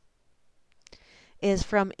is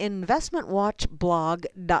from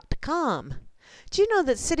investmentwatchblog.com. Do you know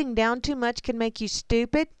that sitting down too much can make you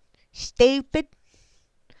stupid? Stupid.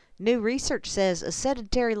 New research says a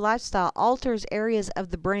sedentary lifestyle alters areas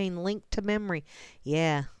of the brain linked to memory.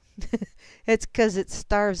 Yeah. It's because it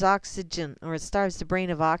starves oxygen, or it starves the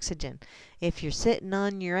brain of oxygen. If you're sitting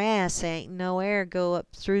on your ass, ain't no air go up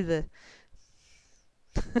through the...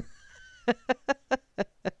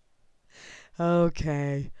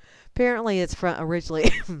 Okay. Apparently it's from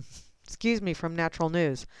originally, excuse me, from Natural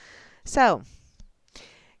News. So,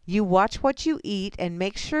 you watch what you eat and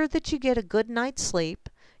make sure that you get a good night's sleep.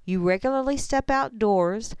 You regularly step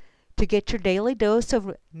outdoors to get your daily dose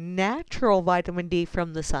of natural vitamin D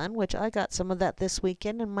from the sun, which I got some of that this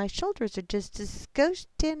weekend, and my shoulders are just a skosh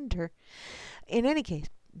tender. In any case,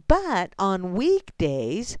 but on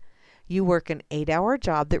weekdays, you work an 8-hour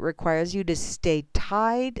job that requires you to stay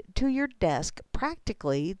tied to your desk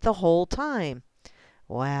practically the whole time.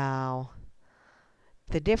 Wow.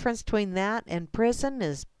 The difference between that and prison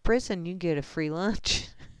is prison, you get a free lunch.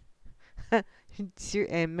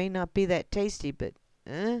 It may not be that tasty, but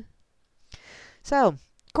So,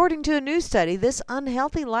 according to a new study, this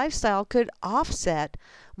unhealthy lifestyle could offset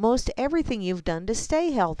most everything you've done to stay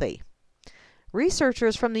healthy.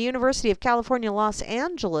 Researchers from the University of California, Los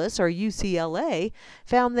Angeles, or UCLA,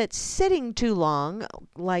 found that sitting too long,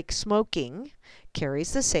 like smoking,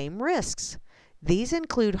 carries the same risks. These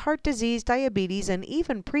include heart disease, diabetes, and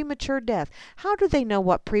even premature death. How do they know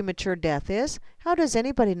what premature death is? How does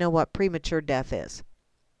anybody know what premature death is?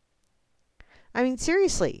 I mean,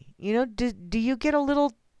 seriously, do you get a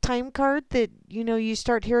little time card that, you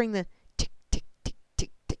start hearing the tick, tick, tick, tick,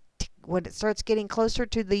 tick, tick when it starts getting closer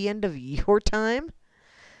to the end of your time?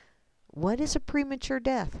 What is a premature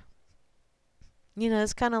death?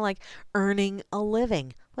 It's kind of like earning a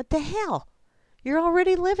living. What the hell? You're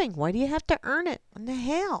already living. Why do you have to earn it? What the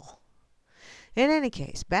hell? In any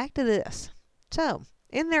case, back to this. So,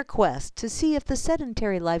 in their quest to see if the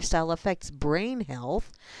sedentary lifestyle affects brain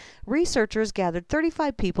health, researchers gathered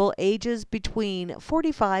 35 people ages between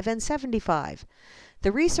 45 and 75.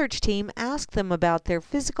 The research team asked them about their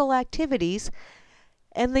physical activities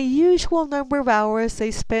and the usual number of hours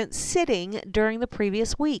they spent sitting during the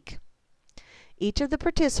previous week. Each of the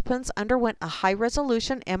participants underwent a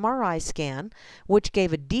high-resolution MRI scan, which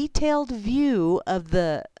gave a detailed view of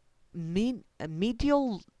the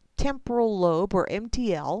medial temporal lobe, or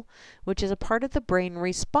MTL, which is a part of the brain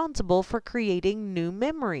responsible for creating new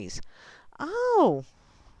memories. Oh,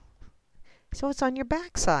 so it's on your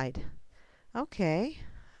backside. Okay.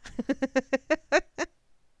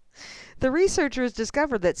 The researchers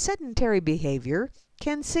discovered that sedentary behavior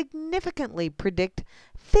can significantly predict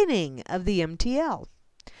thinning of the MTL.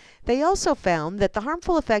 They also found that the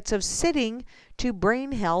harmful effects of sitting to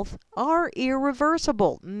brain health are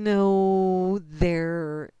irreversible. No,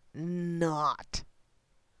 they're not.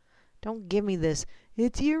 Don't give me this,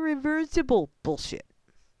 it's irreversible bullshit.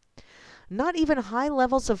 Not even high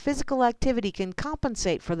levels of physical activity can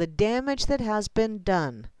compensate for the damage that has been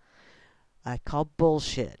done. I call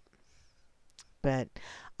bullshit. But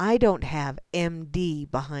I don't have MD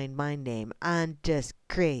behind my name. I'm just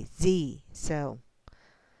crazy. So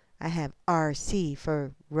I have RC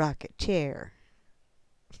for rocket chair.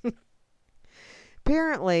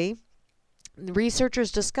 Apparently,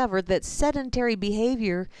 researchers discovered that sedentary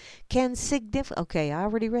behavior can significantly... Okay, I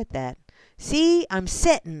already read that. See, I'm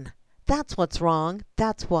sitting. That's what's wrong.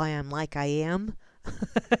 That's why I'm like I am.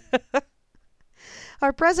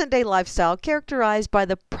 Our present-day lifestyle, characterized by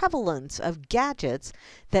the prevalence of gadgets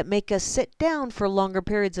that make us sit down for longer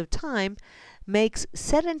periods of time, makes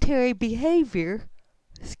sedentary behavior,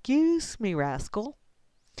 excuse me, rascal,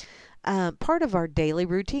 part of our daily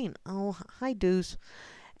routine. Oh, hi, dudes.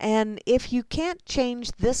 And if you can't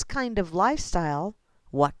change this kind of lifestyle,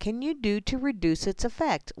 what can you do to reduce its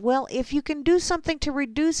effect? Well, if you can do something to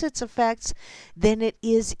reduce its effects, then it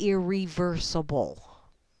is irreversible.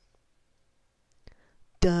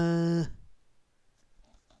 Duh.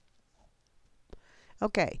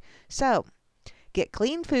 Okay, so get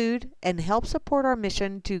clean food and help support our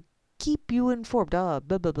mission to keep you informed. Blah,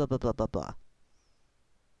 blah, blah, blah, blah, blah, blah.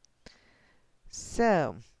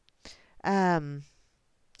 So,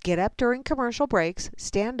 get up during commercial breaks,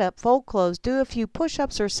 stand up, fold clothes, do a few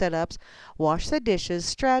push-ups or sit-ups, wash the dishes,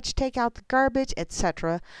 stretch, take out the garbage,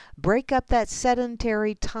 etc. Break up that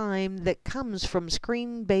sedentary time that comes from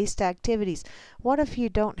screen-based activities. What if you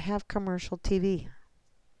don't have commercial TV?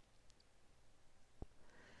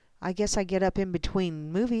 I guess I get up in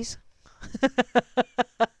between movies.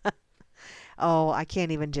 Oh, I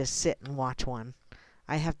can't even just sit and watch one.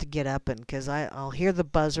 I have to get up, and because I'll hear the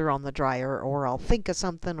buzzer on the dryer, or I'll think of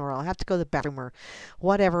something, or I'll have to go to the bathroom, or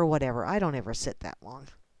whatever. I don't ever sit that long.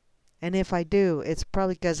 And if I do, it's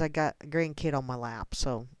probably because I got a grandkid on my lap.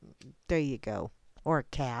 So there you go. Or a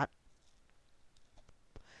cat.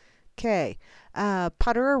 Okay.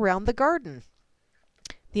 Putter around the garden.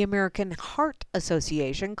 The American Heart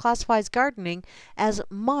Association classifies gardening as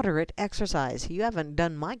moderate exercise. You haven't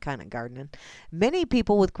done my kind of gardening. Many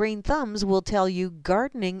people with green thumbs will tell you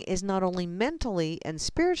gardening is not only mentally and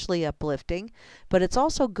spiritually uplifting, but it's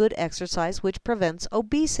also good exercise which prevents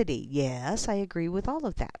obesity. Yes, I agree with all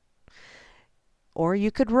of that. Or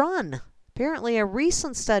you could run. Apparently, a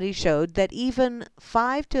recent study showed that even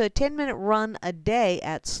 5 to a 10-minute run a day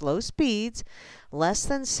at slow speeds, less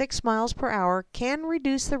than 6 miles per hour, can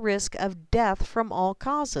reduce the risk of death from all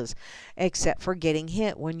causes, except for getting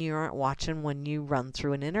hit when you aren't watching when you run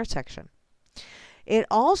through an intersection. It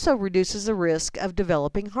also reduces the risk of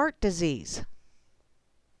developing heart disease.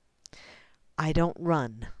 I don't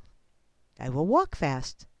run. I will walk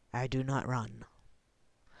fast. I do not run.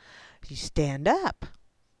 You stand up.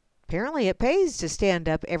 Apparently it pays to stand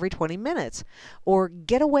up every 20 minutes or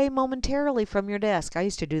get away momentarily from your desk. I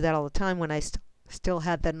used to do that all the time when I still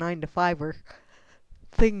had the 9-to-5er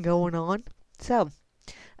thing going on. So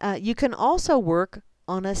you can also work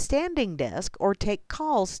on a standing desk or take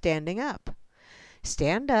calls standing up.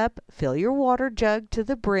 Stand up, fill your water jug to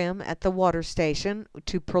the brim at the water station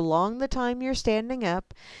to prolong the time you're standing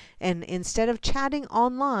up, and instead of chatting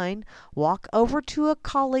online, walk over to a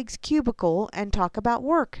colleague's cubicle and talk about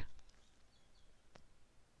work.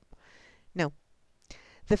 No.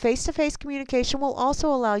 The face-to-face communication will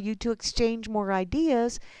also allow you to exchange more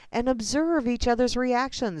ideas and observe each other's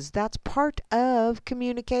reactions. That's part of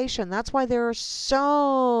communication. That's why there are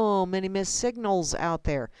so many missed signals out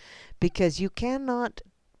there, because you cannot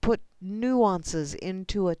put nuances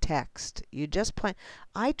into a text. You just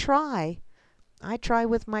I try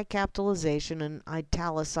with my capitalization and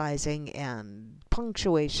italicizing and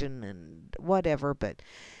punctuation and whatever, but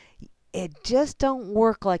it just don't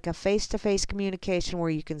work like a face-to-face communication where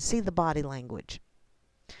you can see the body language.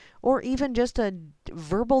 Or even just a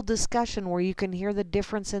verbal discussion where you can hear the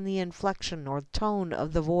difference in the inflection or tone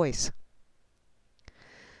of the voice.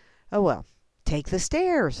 Oh well, take the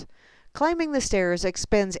stairs. Climbing the stairs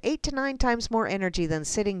expends 8 to 9 times more energy than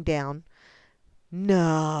sitting down.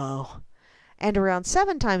 No. And around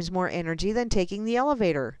 7 times more energy than taking the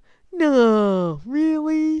elevator. No,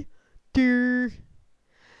 really? Dear.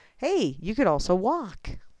 Hey, you could also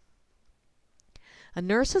walk. A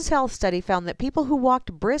nurse's health study found that people who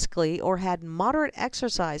walked briskly or had moderate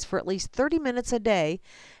exercise for at least 30 minutes a day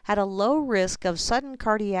had a low risk of sudden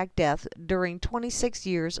cardiac death during 26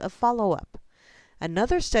 years of follow-up.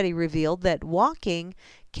 Another study revealed that walking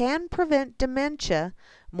can prevent dementia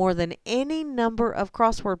more than any number of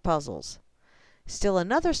crossword puzzles. Still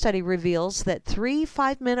another study reveals that 3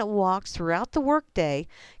 5-minute walks throughout the workday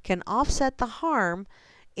can offset the harm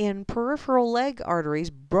in peripheral leg arteries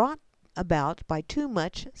brought about by too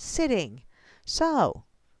much sitting. So,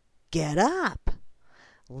 get up.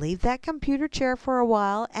 Leave that computer chair for a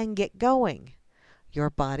while and get going. Your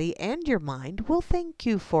body and your mind will thank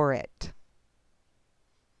you for it.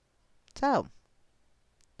 So,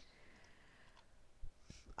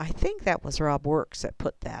 I think that was Rob Works that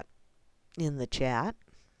put that in the chat.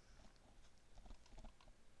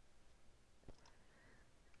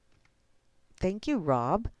 Thank you,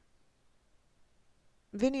 Rob.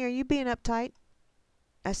 Vinny, are you being uptight?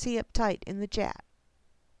 I see uptight in the chat.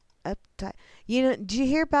 Uptight. You know, did you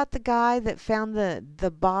hear about the guy that found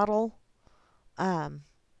the bottle on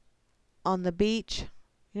the beach?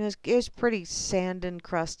 You know, it was pretty sand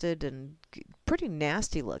encrusted and pretty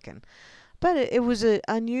nasty looking. But it was an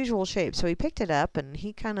unusual shape, so he picked it up and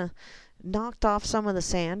he kind of knocked off some of the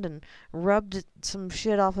sand and rubbed some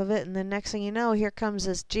shit off of it, and then next thing you know, here comes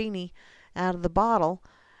this genie out of the bottle,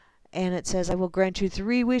 and it says, "I will grant you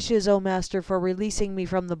 3 wishes, O master, for releasing me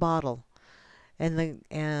from the bottle." And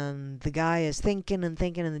the guy is thinking and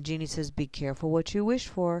thinking, and the genie says, "Be careful what you wish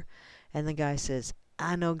for." And the guy says,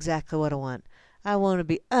 "I know exactly what I want. I want to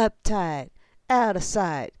be uptight, out of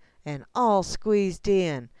sight, and all squeezed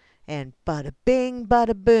in." And bada bing,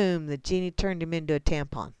 bada boom, the genie turned him into a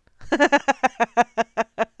tampon.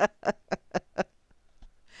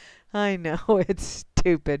 I know, it's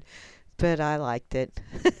stupid, but I liked it.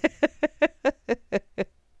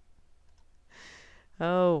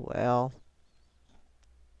 Oh, well.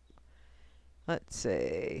 Let's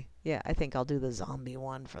see. Yeah, I think I'll do the zombie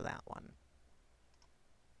one for that one.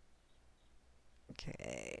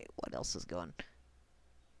 Okay, what else is going?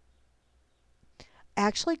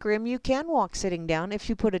 Actually, Grim, you can walk sitting down if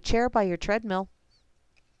you put a chair by your treadmill.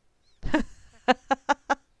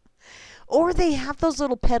 Or they have those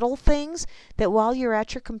little pedal things that while you're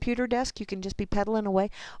at your computer desk, you can just be pedaling away.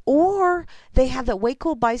 Or they have that way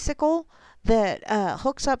cool bicycle that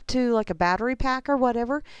hooks up to like a battery pack or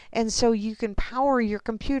whatever. And so you can power your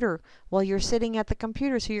computer while you're sitting at the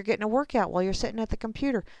computer. So you're getting a workout while you're sitting at the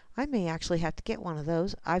computer. I may actually have to get one of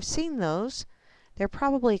those. I've seen those. They're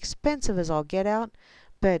probably expensive as all get out,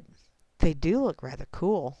 but they do look rather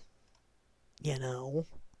cool. You know.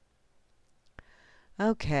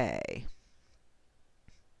 Okay.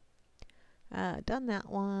 Done that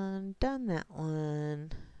one. Done that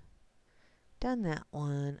one. Done that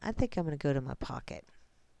one. I think I'm going to go to my pocket.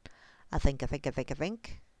 I think.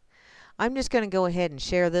 I'm just going to go ahead and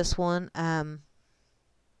share this one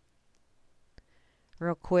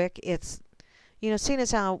real quick. It's, you know, seeing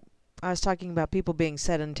as how I was talking about people being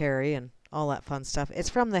sedentary and all that fun stuff. It's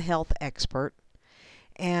from the Health Expert.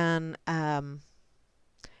 And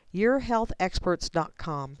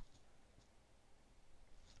yourhealthexperts.com.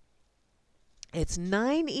 It's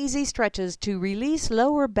 9 easy stretches to release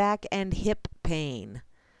lower back and hip pain.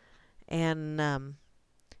 And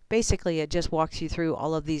basically it just walks you through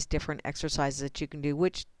all of these different exercises that you can do,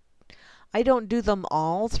 which I don't do them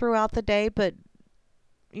all throughout the day, but,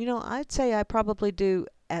 you know, I'd say I probably do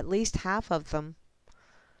at least half of them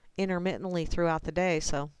intermittently throughout the day.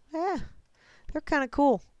 So, they're kind of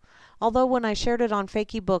cool. Although when I shared it on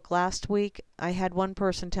Fakey Book last week, I had one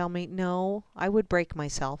person tell me, no, I would break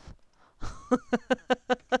myself.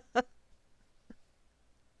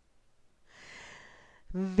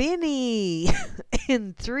 Vinny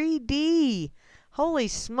in 3D. Holy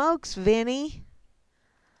smokes, Vinny.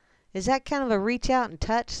 Is that kind of a reach out and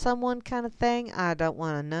touch someone kind of thing? I don't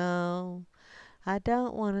want to know. I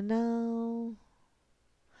don't want to know.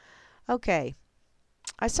 Okay.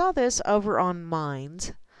 I saw this over on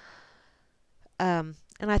Minds. And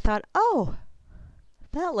I thought, oh,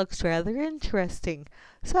 that looks rather interesting.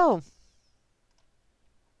 So,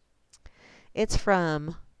 it's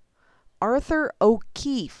from Arthur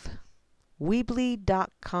O'Keefe,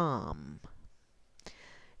 Weebly.com.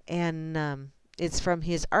 And it's from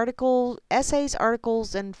his essays,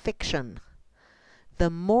 articles, and fiction. The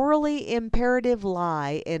Morally Imperative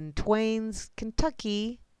Lie in Twain's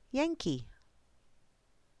Kentucky Yankee.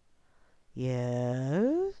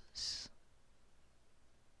 Yes?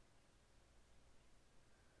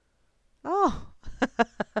 Oh.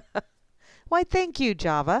 Why, thank you,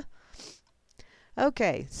 Java.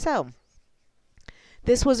 Okay, so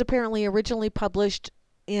this was apparently originally published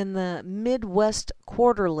in the Midwest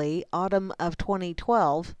Quarterly, autumn of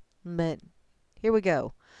 2012, but here we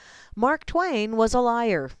go. Mark Twain was a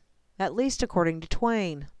liar, at least according to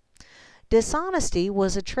Twain. Dishonesty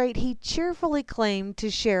was a trait he cheerfully claimed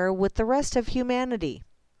to share with the rest of humanity.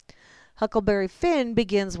 Huckleberry Finn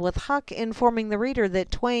begins with Huck informing the reader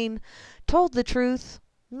that Twain told the truth,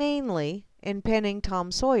 mainly in penning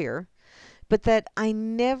Tom Sawyer, but that I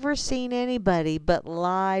never seen anybody but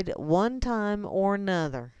lied one time or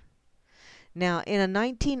another. Now, in a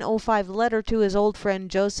 1905 letter to his old friend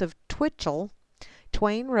Joseph Twitchell,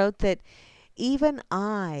 Twain wrote that even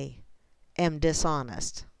I am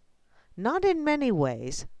dishonest. Not in many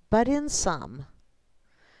ways, but in some.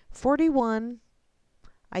 41,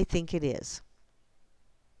 I think it is.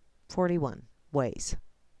 41 ways.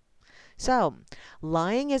 So,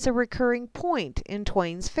 lying is a recurring point in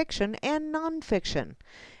Twain's fiction and nonfiction,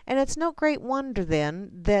 and it's no great wonder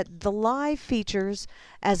then that the lie features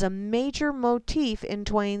as a major motif in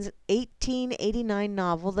Twain's 1889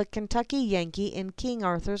 novel The Kentucky Yankee in King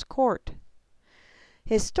Arthur's Court.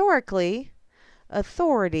 Historically,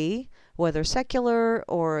 authority, whether secular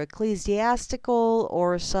or ecclesiastical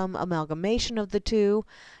or some amalgamation of the two,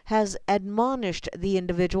 has admonished the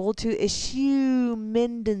individual to eschew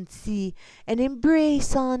mendancy and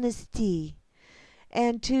embrace honesty,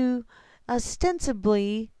 and to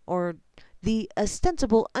ostensibly, or the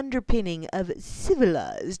ostensible underpinning of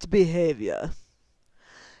civilized behavior.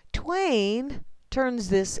 Twain turns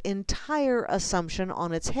this entire assumption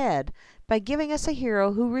on its head by giving us a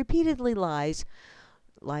hero who repeatedly lies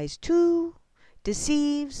to,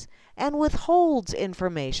 deceives, and withholds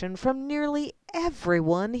information from nearly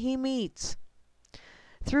everyone he meets.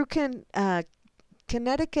 Through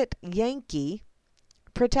Connecticut Yankee,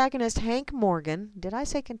 protagonist Hank Morgan, did I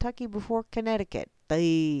say Kentucky before? Connecticut.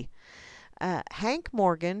 Hank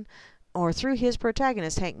Morgan, or through his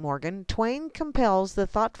protagonist Hank Morgan, Twain compels the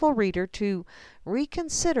thoughtful reader to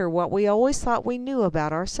reconsider what we always thought we knew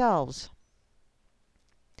about ourselves.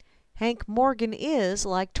 Hank Morgan is,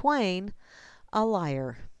 like Twain, a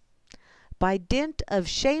liar. By dint of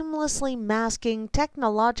shamelessly masking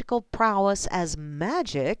technological prowess as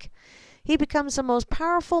magic, he becomes the most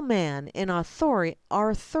powerful man in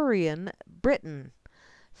Arthurian Britain,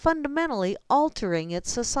 fundamentally altering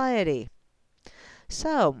its society.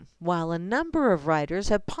 So, while a number of writers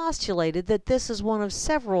have postulated that this is one of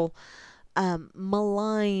several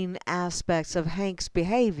malign aspects of Hank's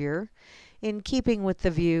behavior, in keeping with the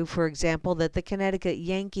view, for example, that the Connecticut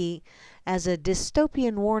Yankee as a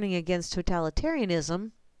dystopian warning against totalitarianism,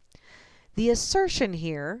 the assertion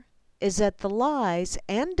here is that the lies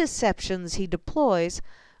and deceptions he deploys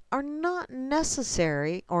are not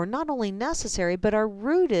necessary, or not only necessary, but are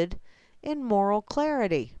rooted in moral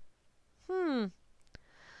clarity.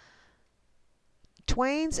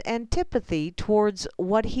 Twain's antipathy towards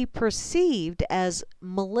what he perceived as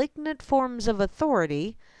malignant forms of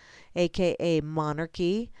authority, aka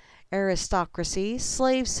monarchy, aristocracy,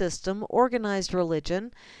 slave system, organized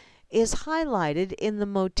religion, is highlighted in the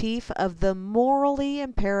motif of the morally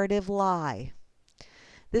imperative lie.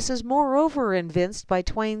 This is moreover evinced by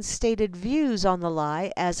Twain's stated views on the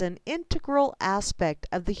lie as an integral aspect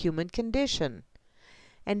of the human condition,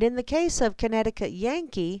 and in the case of Connecticut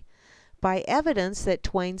Yankee, by evidence that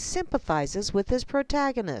Twain sympathizes with his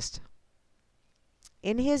protagonist.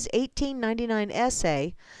 In his 1899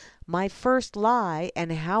 essay, My First Lie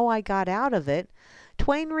and How I Got Out of It,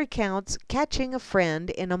 Twain recounts catching a friend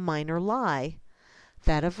in a minor lie,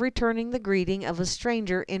 that of returning the greeting of a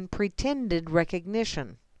stranger in pretended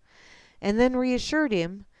recognition, and then reassured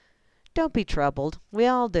him, "Don't be troubled, we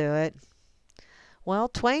all do it." Well,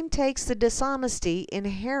 Twain takes the dishonesty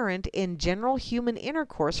inherent in general human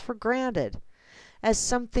intercourse for granted, as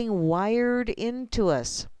something wired into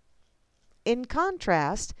us. In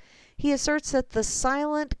contrast, he asserts that the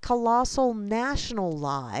silent, colossal national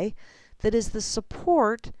lie that is the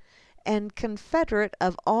support and confederate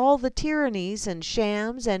of all the tyrannies and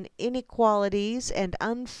shams and inequalities and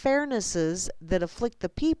unfairnesses that afflict the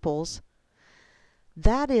peoples,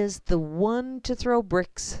 that is the one to throw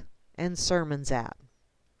bricks and sermons at.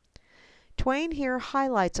 Twain here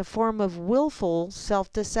highlights a form of willful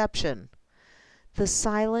self-deception, the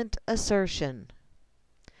silent assertion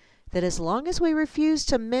that as long as we refuse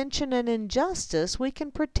to mention an injustice, we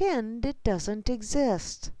can pretend it doesn't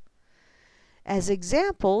exist. As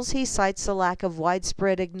examples, he cites the lack of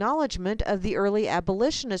widespread acknowledgement of the early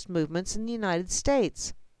abolitionist movements in the United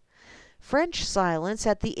States, French silence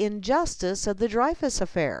at the injustice of the Dreyfus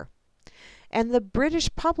affair, and the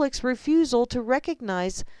British public's refusal to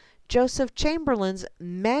recognize Joseph Chamberlain's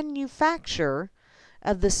manufacture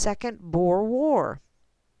of the Second Boer War.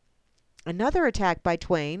 Another attack by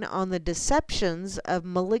Twain on the deceptions of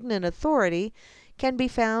malignant authority can be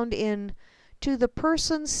found in To the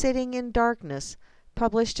Person Sitting in Darkness,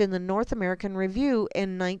 published in the North American Review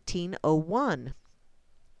in 1901.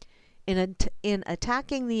 In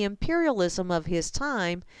attacking the imperialism of his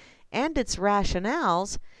time and its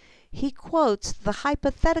rationales, he quotes the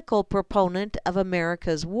hypothetical proponent of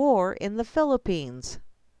America's war in the Philippines.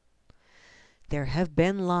 "There have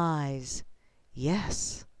been lies,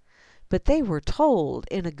 yes, but they were told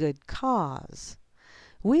in a good cause.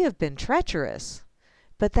 We have been treacherous,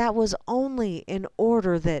 but that was only in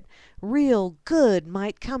order that real good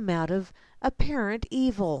might come out of apparent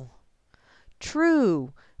evil.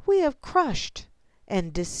 True, we have crushed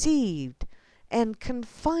and deceived and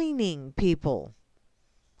confining people.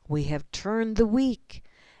 We have turned the weak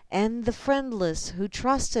and the friendless who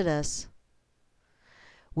trusted us.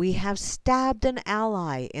 We have stabbed an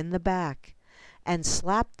ally in the back and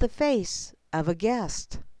slapped the face of a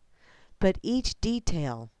guest, but each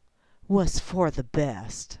detail was for the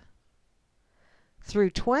best." Through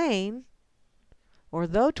Twain, or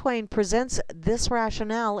though Twain presents this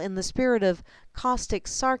rationale in the spirit of caustic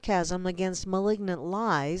sarcasm against malignant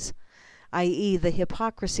lies, i.e. the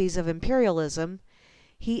hypocrisies of imperialism,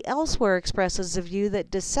 he elsewhere expresses the view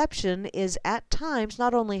that deception is at times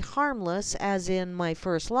not only harmless, as in My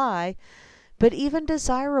First Lie, but even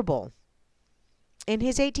desirable. In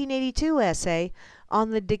his 1882 essay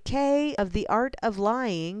on the decay of the art of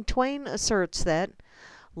lying, Twain asserts that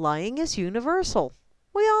lying is universal.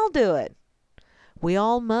 We all do it. We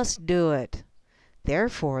all must do it.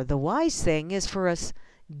 Therefore, the wise thing is for us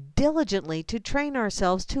diligently to train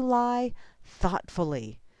ourselves to lie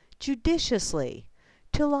thoughtfully, judiciously,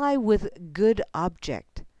 to lie with good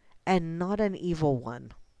object, and not an evil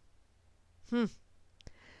one.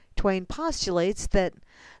 Twain postulates that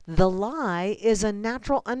the lie is a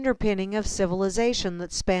natural underpinning of civilization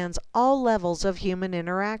that spans all levels of human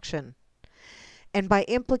interaction, and by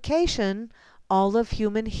implication, all of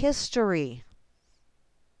human history,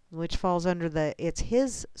 which falls under the it's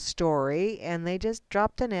his story, and they just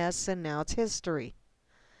dropped an S and now it's history.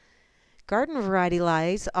 Garden variety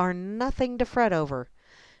lies are nothing to fret over.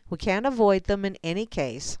 We can't avoid them in any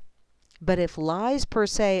case. But if lies per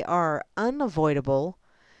se are unavoidable,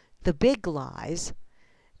 the big lies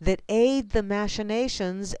that aid the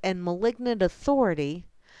machinations and malignant authority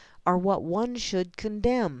are what one should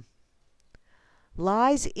condemn.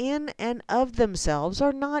 Lies in and of themselves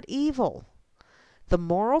are not evil. The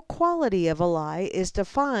moral quality of a lie is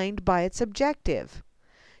defined by its objective.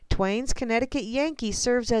 Twain's Connecticut Yankee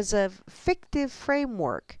serves as a fictive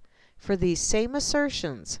framework for these same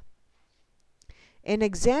assertions. In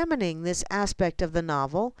examining this aspect of the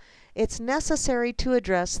novel, it's necessary to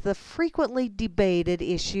address the frequently debated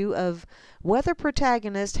issue of whether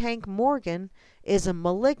protagonist Hank Morgan is a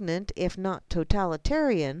malignant, if not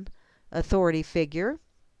totalitarian, authority figure,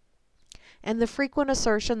 and the frequent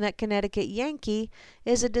assertion that Connecticut Yankee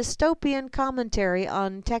is a dystopian commentary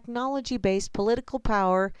on technology-based political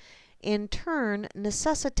power in turn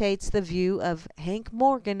necessitates the view of Hank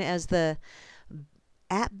Morgan as the,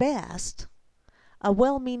 at best, a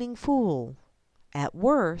well-meaning fool, at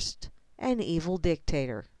worst, an evil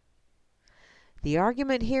dictator. The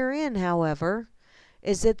argument herein, however,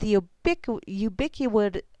 is that the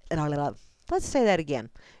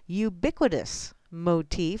ubiquitous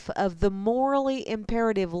motif of the morally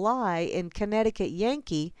imperative lie in Connecticut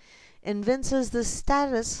Yankee evinces the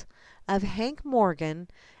status of Hank Morgan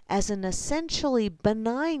as an essentially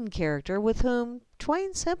benign character with whom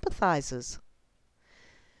Twain sympathizes.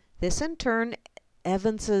 This in turn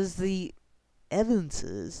evinces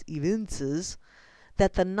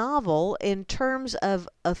that the novel, in terms of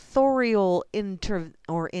authorial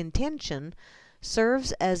intention,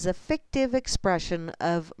 serves as a fictive expression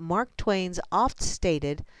of Mark Twain's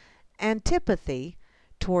oft-stated antipathy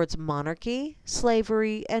towards monarchy,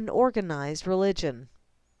 slavery, and organized religion.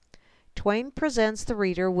 Twain presents the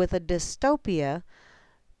reader with a dystopia,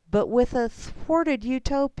 but with a thwarted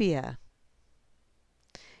utopia,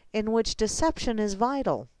 in which deception is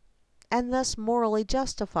vital, and thus morally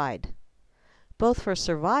justified, both for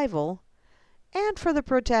survival and for the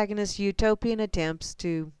protagonist's utopian attempts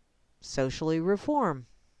to socially reform.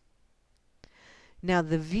 Now,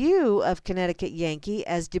 the view of Connecticut Yankee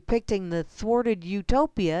as depicting the thwarted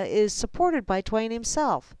utopia is supported by Twain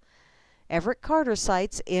himself. Everett Carter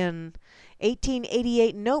cites an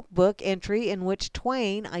 1888 notebook entry in which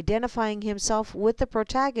Twain, identifying himself with the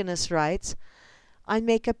protagonist, writes, "I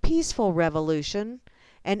make a peaceful revolution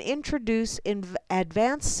and introduce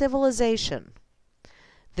advanced civilization.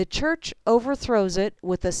 The church overthrows it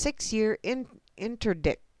with a 6-year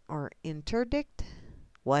interdict.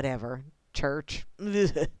 Whatever. Church."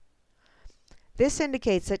 This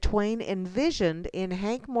indicates that Twain envisioned in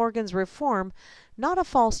Hank Morgan's reform not a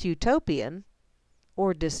false utopian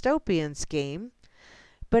or dystopian scheme,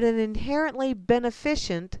 but an inherently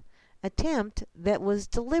beneficent attempt that was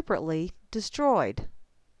deliberately destroyed.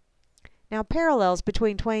 Now, parallels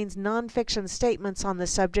between Twain's nonfiction statements on the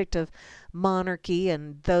subject of monarchy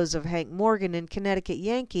and those of Hank Morgan in Connecticut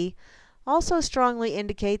Yankee also strongly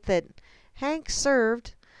indicate that Hank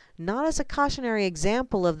served not as a cautionary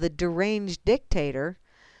example of the deranged dictator,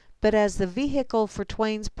 but as the vehicle for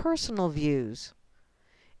Twain's personal views.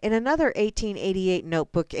 In another 1888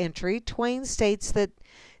 notebook entry, Twain states that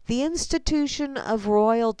the institution of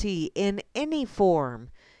royalty in any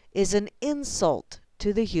form is an insult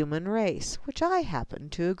to the human race, which I happen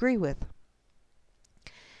to agree with.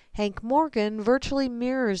 Hank Morgan virtually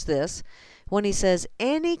mirrors this when he says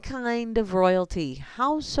any kind of royalty,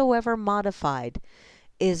 howsoever modified,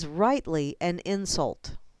 is rightly an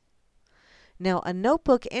insult. Now, a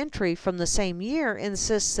notebook entry from the same year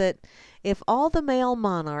insists that if all the male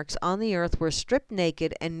monarchs on the earth were stripped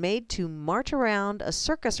naked and made to march around a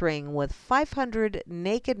circus ring with 500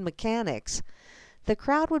 naked mechanics, the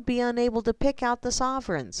crowd would be unable to pick out the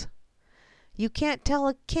sovereigns. You can't tell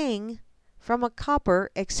a king from a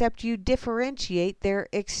copper except you differentiate their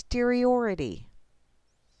exteriority.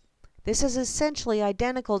 This is essentially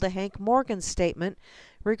identical to Hank Morgan's statement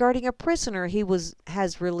regarding a prisoner he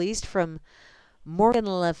has released from Morgan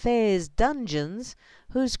Le Fay's dungeons,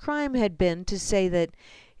 whose crime had been to say that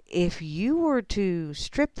if you were to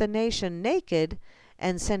strip the nation naked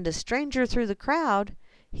and send a stranger through the crowd,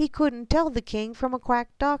 he couldn't tell the king from a quack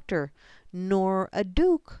doctor, nor a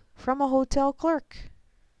duke from a hotel clerk.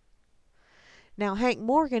 Now, Hank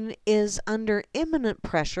Morgan is under imminent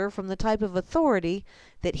pressure from the type of authority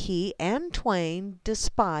that he and Twain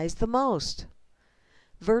despise the most.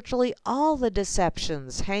 Virtually all the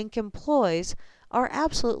deceptions Hank employs are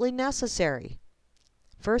absolutely necessary,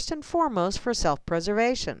 first and foremost for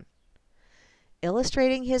self-preservation.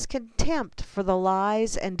 Illustrating his contempt for the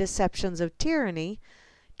lies and deceptions of tyranny,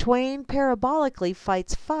 Twain parabolically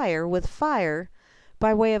fights fire with fire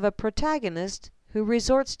by way of a protagonist who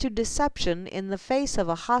resorts to deception in the face of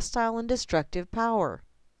a hostile and destructive power.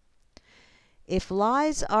 If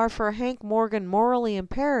lies are for Hank Morgan morally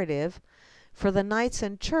imperative, for the knights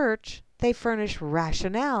in church they furnish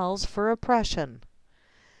rationales for oppression.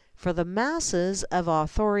 For the masses of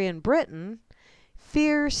Arthurian Britain,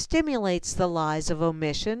 fear stimulates the lies of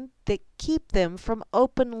omission that keep them from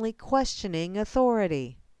openly questioning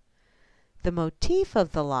authority. The motif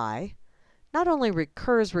of the lie not only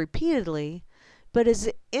recurs repeatedly, but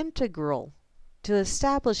is integral to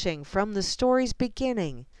establishing from the story's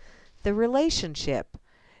beginning the relationship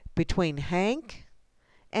between Hank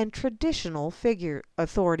and traditional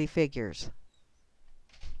authority figures.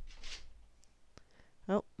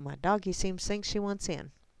 Oh, my doggy seems to think she wants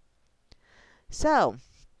in. So,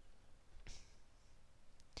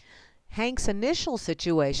 Hank's initial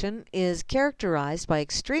situation is characterized by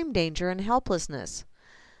extreme danger and helplessness.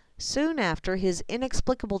 Soon after his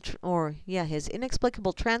inexplicable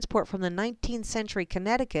transport from the 19th century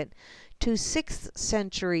Connecticut to 6th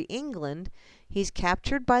century England, he's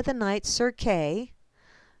captured by the knight Sir Kay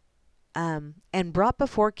and brought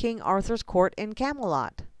before King Arthur's court in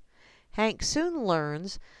Camelot. Hank soon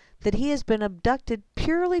learns that he has been abducted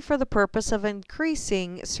purely for the purpose of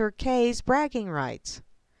increasing Sir Kay's bragging rights.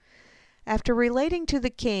 After relating to the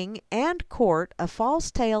king and court a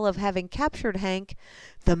false tale of having captured Hank,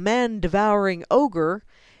 the man-devouring ogre,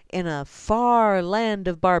 in a far land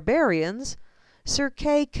of barbarians, Sir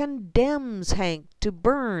Kay condemns Hank to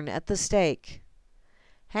burn at the stake.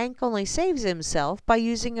 Hank only saves himself by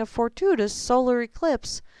using a fortuitous solar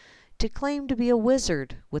eclipse to claim to be a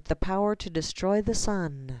wizard with the power to destroy the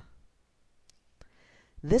sun.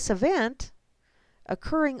 This event,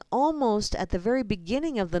 occurring almost at the very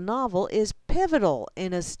beginning of the novel, is pivotal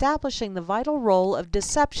in establishing the vital role of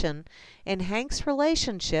deception in Hank's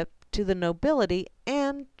relationship to the nobility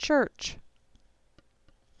and church.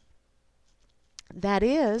 That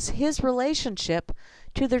is, his relationship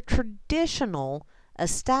to the traditional,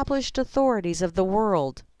 established authorities of the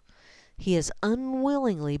world he has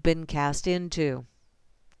unwillingly been cast into.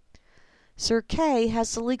 Sir Kay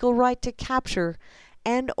has the legal right to capture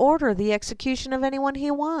and order the execution of anyone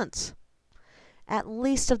he wants, at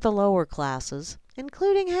least of the lower classes,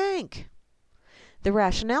 including Hank. The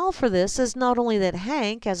rationale for this is not only that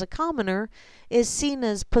Hank, as a commoner, is seen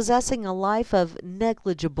as possessing a life of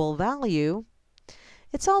negligible value,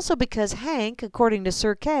 it's also because Hank, according to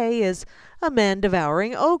Sir Kay, is a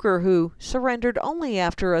man-devouring ogre who surrendered only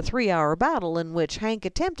after a 3-hour battle in which Hank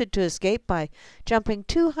attempted to escape by jumping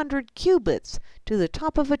 200 cubits to the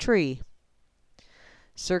top of a tree.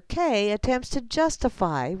 Sir Kay attempts to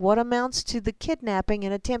justify what amounts to the kidnapping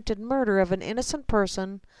and attempted murder of an innocent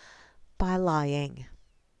person by lying.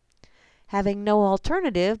 Having no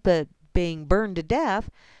alternative but being burned to death,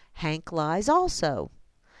 Hank lies also.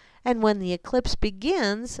 And when the eclipse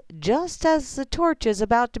begins, just as the torch is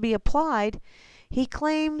about to be applied, he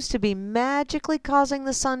claims to be magically causing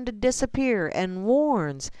the sun to disappear and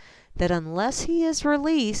warns that unless he is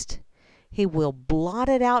released, he will blot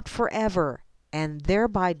it out forever and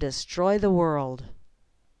thereby destroy the world.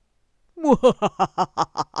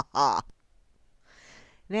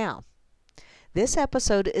 Now, this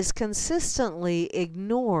episode is consistently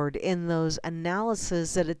ignored in those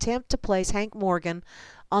analyses that attempt to place Hank Morgan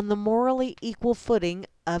on the morally equal footing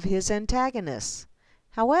of his antagonists.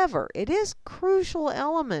 However, it is a crucial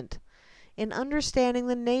element in understanding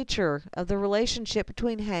the nature of the relationship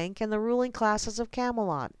between Hank and the ruling classes of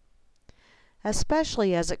Camelot,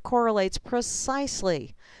 especially as it correlates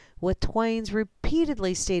precisely with Twain's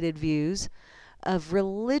repeatedly stated views of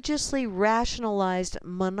religiously rationalized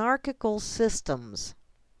monarchical systems.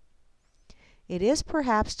 It is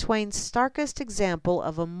perhaps Twain's starkest example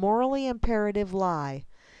of a morally imperative lie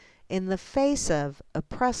in the face of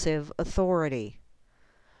oppressive authority,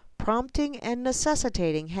 prompting and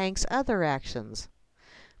necessitating Hank's other actions,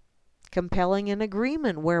 compelling an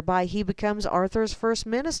agreement whereby he becomes Arthur's first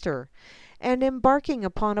minister, and embarking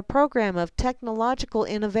upon a program of technological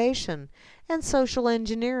innovation and social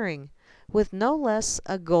engineering, with no less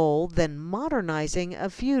a goal than modernizing a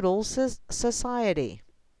feudal society.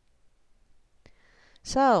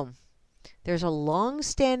 So, there's a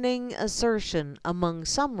long-standing assertion among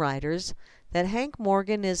some writers that Hank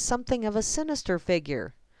Morgan is something of a sinister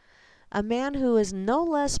figure, a man who is no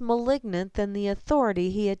less malignant than the authority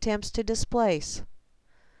he attempts to displace.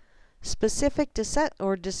 Specific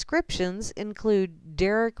descriptions include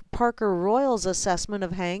Derek Parker Royal's assessment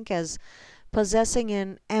of Hank as possessing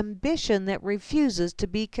an ambition that refuses to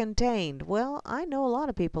be contained. Well, I know a lot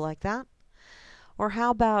of people like that. Or how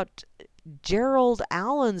about Gerald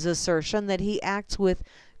Allen's assertion that he acts with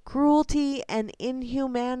cruelty and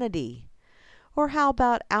inhumanity? Or how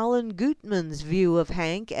about Alan Gutman's view of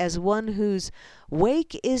Hank as one whose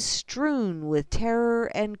wake is strewn with terror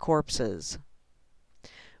and corpses?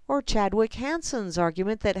 Or Chadwick Hanson's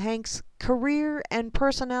argument that Hank's career and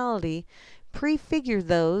personality prefigure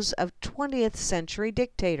those of 20th century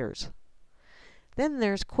dictators. Then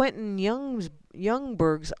there's Quentin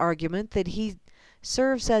Youngberg's argument that he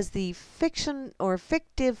serves as the fiction or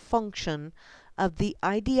fictive function of the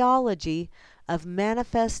ideology of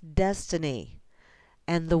manifest destiny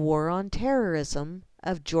and the war on terrorism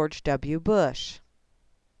of George W. Bush.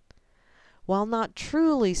 While not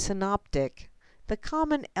truly synoptic, the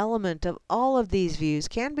common element of all of these views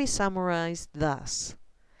can be summarized thus.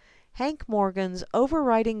 Hank Morgan's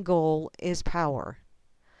overriding goal is power,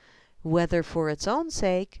 whether for its own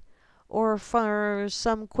sake or for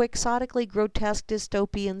some quixotically grotesque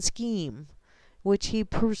dystopian scheme, which he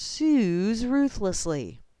pursues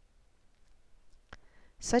ruthlessly.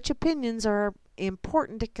 Such opinions are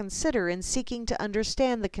important to consider in seeking to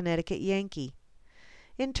understand the Connecticut Yankee,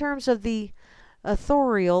 in terms of the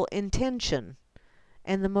authorial intention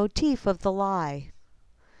and the motif of the lie.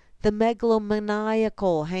 the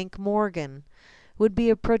megalomaniacal Hank Morgan would be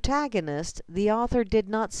a protagonist the author did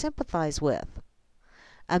not sympathize with,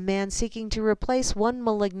 a man seeking to replace one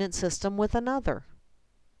malignant system with another.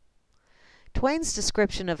 Twain's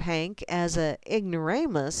description of Hank as a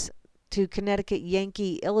ignoramus to Connecticut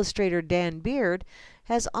Yankee illustrator Dan Beard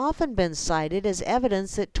has often been cited as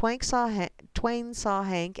evidence that Twain saw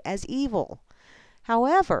Hank as evil.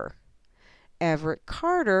 However, Everett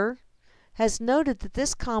Carter has noted that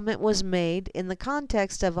this comment was made in the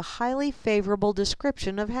context of a highly favorable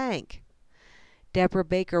description of Hank. Deborah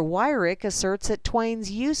Baker Wyrick asserts that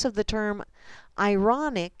Twain's use of the term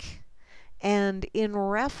ironic and in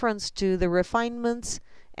reference to the refinements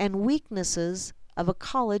and weaknesses of a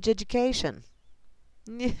college education.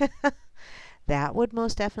 That would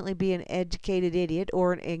most definitely be an educated idiot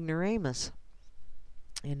or an ignoramus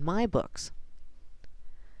in my books.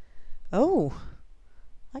 Oh,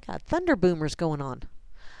 I got thunder boomers going on.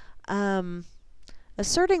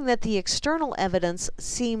 Asserting that the external evidence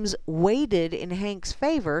seems weighted in Hank's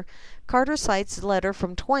favor, Carter cites a letter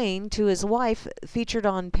from Twain to his wife featured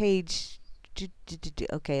on page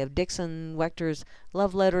of Dixon Wechter's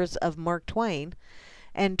Love Letters of Mark Twain,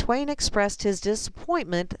 and Twain expressed his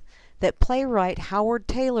disappointment that playwright Howard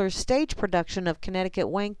Taylor's stage production of Connecticut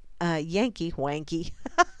Yankee Wanky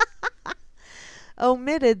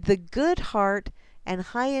omitted the good heart and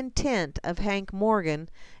high intent of Hank Morgan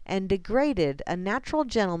and degraded a natural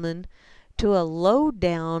gentleman to a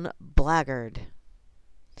low-down blackguard.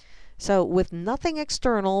 So, with nothing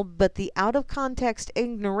external but the out-of-context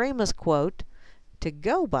ignoramus quote to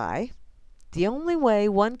go by, the only way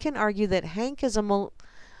one can argue that Hank is a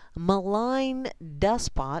malign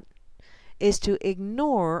despot is to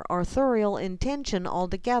ignore authorial intention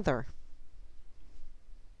altogether.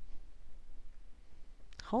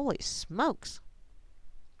 Holy smokes.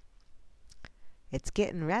 It's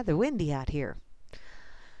getting rather windy out here.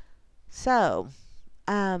 So,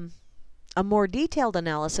 a more detailed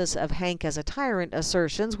analysis of Hank as a tyrant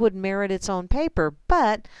assertions would merit its own paper,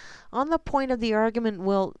 but on the point of the argument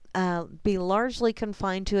will be largely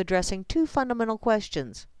confined to addressing two fundamental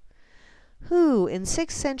questions. Who in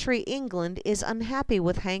 6th century England is unhappy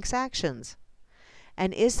with Hank's actions?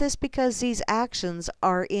 And is this because these actions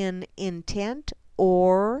are in intent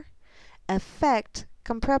or effect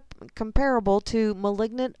comparable to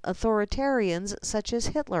malignant authoritarians such as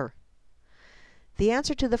Hitler? The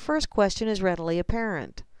answer to the first question is readily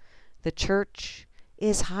apparent. The Church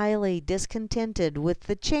is highly discontented with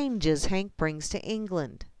the changes Hank brings to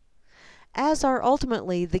England, as are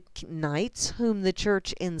ultimately the knights whom the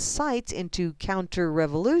Church incites into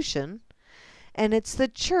counter-revolution, and it's the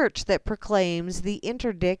Church that proclaims the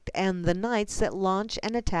interdict and the knights that launch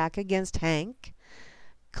an attack against Hank,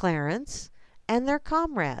 Clarence, and their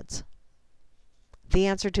comrades. The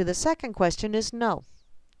answer to the second question is no.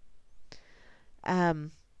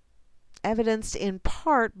 Evidenced in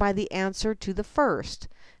part by the answer to the first.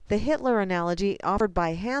 The Hitler analogy offered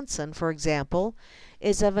by Hansen, for example,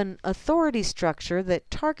 is of an authority structure that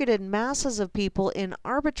targeted masses of people in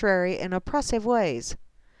arbitrary and oppressive ways.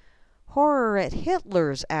 Horror at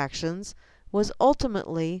Hitler's actions was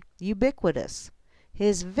ultimately ubiquitous.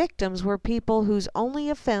 His victims were people whose only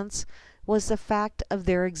offense was the fact of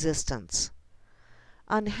their existence.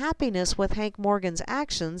 Unhappiness with Hank Morgan's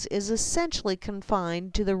actions is essentially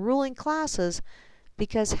confined to the ruling classes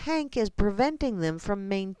because Hank is preventing them from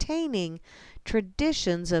maintaining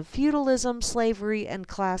traditions of feudalism, slavery, and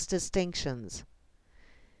class distinctions.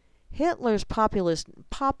 Hitler's populist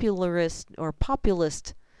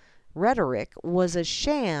rhetoric was a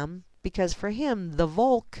sham because for him the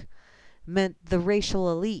Volk meant the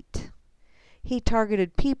racial elite. He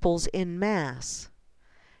targeted peoples in mass.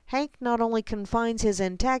 Hank not only confines his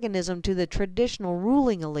antagonism to the traditional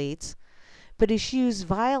ruling elites, but eschews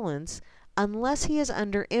violence unless he is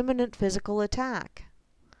under imminent physical attack,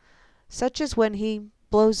 such as when he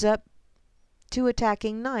blows up 2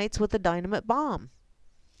 attacking knights with a dynamite bomb.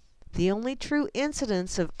 The only true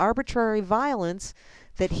incidents of arbitrary violence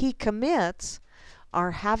that he commits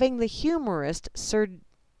are having the humorist Sir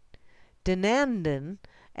Dinandon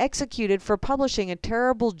executed for publishing a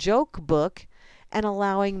terrible joke book and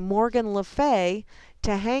allowing Morgan Le Fay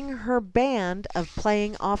to hang her band of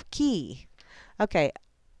playing off-key. Okay,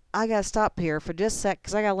 I gotta stop here for just a sec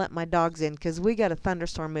because I gotta let my dogs in because we got a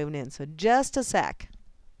thunderstorm moving in. So just a sec.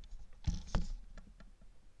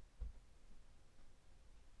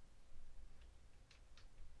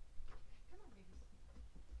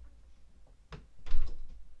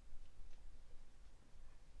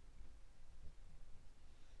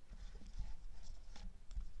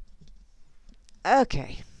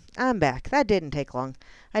 Okay, I'm back. That didn't take long.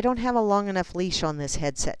 I don't have a long enough leash on this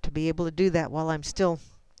headset to be able to do that while I'm still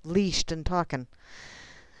leashed and talking.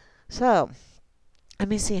 So, let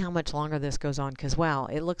me see how much longer this goes on, because, wow,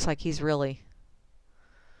 it looks like he's really...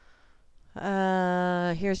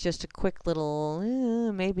 here's just a quick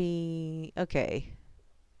little... maybe... Okay.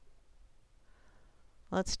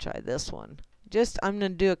 Let's try this one. I'm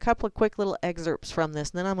going to do a couple of quick little excerpts from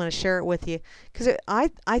this, and then I'm going to share it with you. Because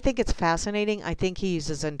I think it's fascinating. I think he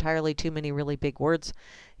uses entirely too many really big words,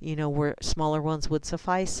 where smaller ones would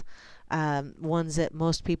suffice. Ones that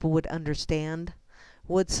most people would understand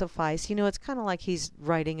would suffice. It's kind of like he's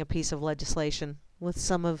writing a piece of legislation with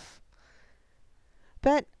some of...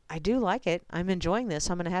 But I do like it. I'm enjoying this.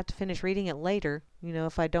 I'm going to have to finish reading it later,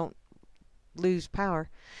 if I don't lose power.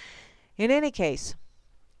 In any case...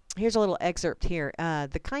 Here's a little excerpt here.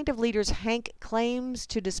 The kind of leaders Hank claims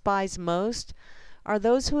to despise most are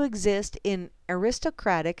those who exist in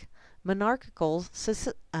aristocratic, monarchical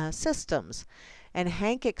systems. And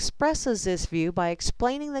Hank expresses this view by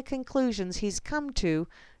explaining the conclusions he's come to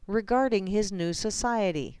regarding his new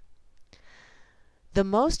society. The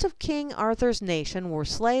most of King Arthur's nation were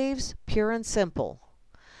slaves, pure and simple,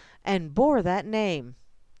 and bore that name.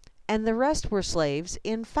 And the rest were slaves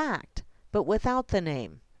in fact, but without the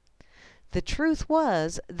name. The truth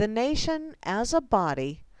was, the nation as a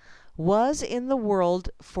body was in the world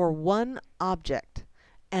for one object,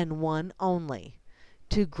 and one only,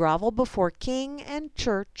 to grovel before king and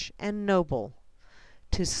church and noble,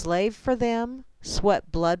 to slave for them,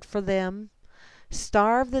 sweat blood for them,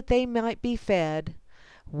 starve that they might be fed,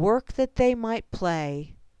 work that they might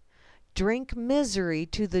play, drink misery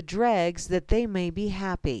to the dregs that they may be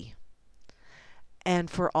happy. And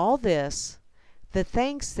for all this, the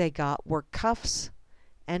thanks they got were cuffs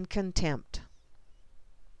and contempt.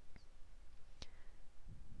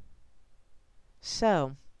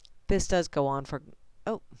 So, this does go on for,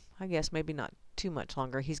 I guess maybe not too much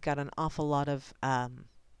longer. He's got an awful lot of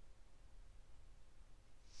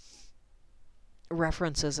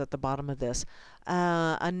references at the bottom of this.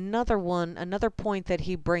 Another point that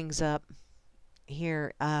he brings up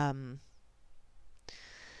here,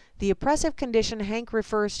 the oppressive condition Hank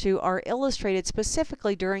refers to are illustrated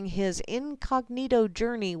specifically during his incognito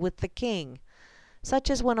journey with the king,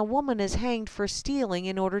 such as when a woman is hanged for stealing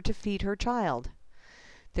in order to feed her child.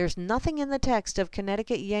 There's nothing in the text of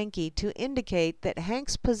Connecticut Yankee to indicate that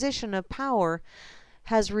Hank's position of power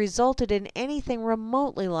has resulted in anything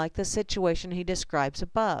remotely like the situation he describes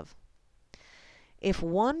above. If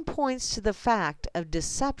one points to the fact of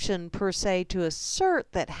deception per se to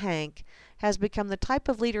assert that Hank has become the type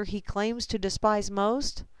of leader he claims to despise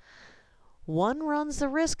most, one runs the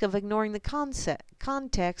risk of ignoring the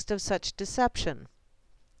context of such deception.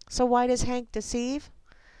 So why does Hank deceive?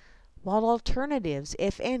 What alternatives,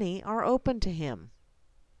 if any, are open to him?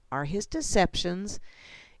 Are his deceptions,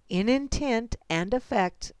 in intent and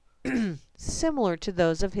effect, similar to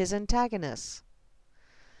those of his antagonists?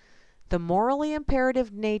 The morally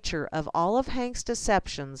imperative nature of all of Hank's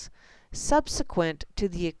deceptions subsequent to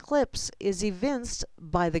the eclipse is evinced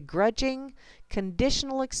by the grudging,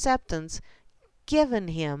 conditional acceptance given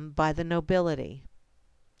him by the nobility.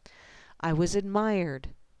 I was admired,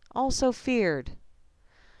 also feared,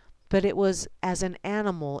 but it was as an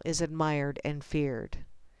animal is admired and feared.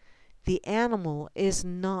 The animal is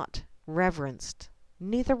not reverenced,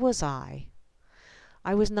 neither was I.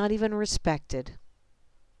 I was not even respected.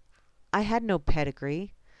 I had no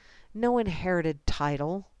pedigree, no inherited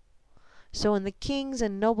title. So in the king's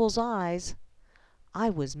and nobles' eyes, I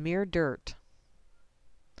was mere dirt.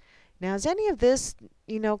 Now, is any of this,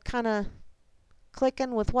 kind of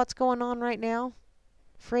clicking with what's going on right now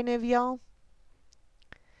for any of y'all?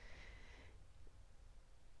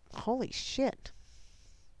 Holy shit.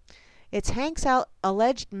 It's Hank's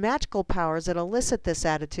alleged magical powers that elicit this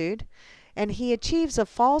attitude, and he achieves a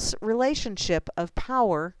false relationship of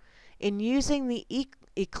power in using the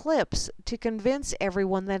eclipse to convince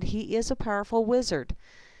everyone that he is a powerful wizard,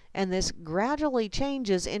 and this gradually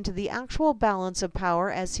changes into the actual balance of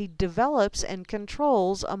power as he develops and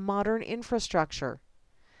controls a modern infrastructure.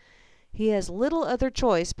 He has little other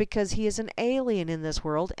choice because he is an alien in this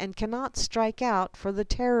world and cannot strike out for the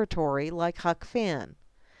territory like Huck Finn.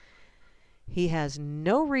 He has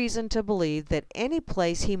no reason to believe that any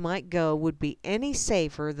place he might go would be any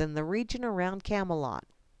safer than the region around Camelot.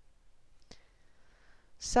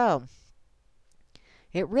 So,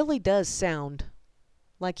 it really does sound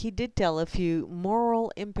like he did tell a few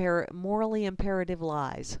morally imperative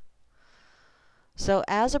lies. So,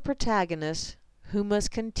 as a protagonist who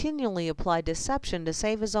must continually apply deception to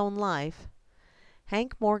save his own life,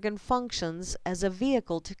 Hank Morgan functions as a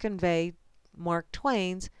vehicle to convey Mark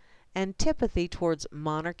Twain's antipathy towards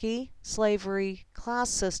monarchy, slavery, class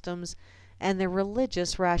systems, and their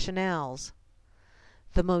religious rationales.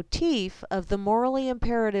 The motif of the morally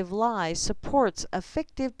imperative lie supports a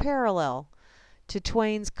fictive parallel to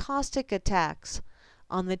Twain's caustic attacks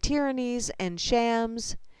on the tyrannies and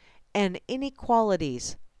shams and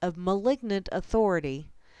inequalities of malignant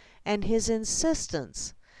authority, and his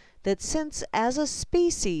insistence that since as a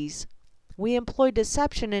species we employ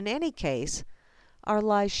deception in any case, our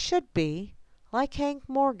lies should be, like Hank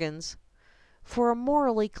Morgan's, for a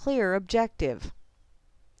morally clear objective.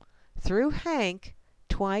 Through Hank,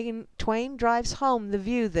 Twain drives home the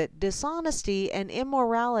view that dishonesty and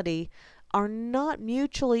immorality are not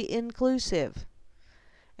mutually inclusive,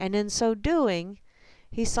 and in so doing,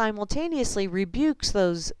 he simultaneously rebukes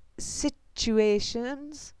those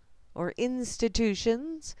situations or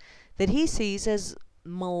institutions that he sees as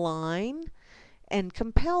malign and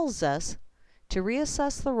compels us to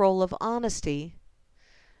reassess the role of honesty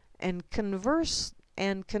and conversely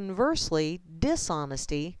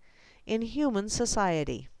dishonesty in human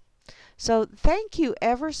society. So thank you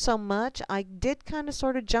ever so much. I did kind of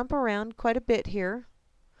sort of jump around quite a bit here.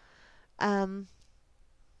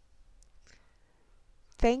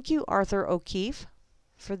 Thank you, Arthur O'Keefe,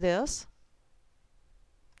 for this.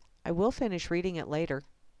 I will finish reading it later.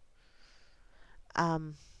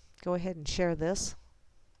 Go ahead and share this.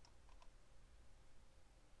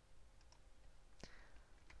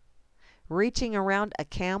 Reaching around a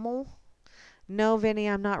camel? No, Vinny,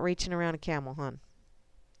 I'm not reaching around a camel, hon.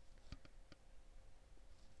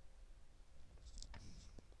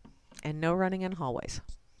 And no running in hallways.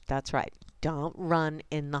 That's right. Don't run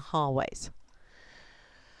in the hallways.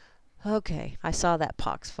 Okay, I saw that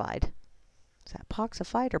poxified. Is that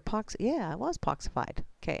poxified or pox? Yeah, it was poxified.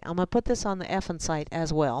 Okay, I'm going to put this on the effing site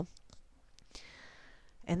as well.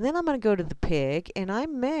 And then I'm going to go to the pig, and I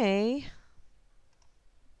may,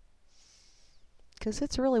 because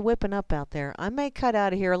it's really whipping up out there, I may cut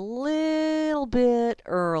out of here a little bit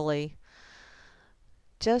early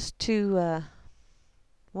just to,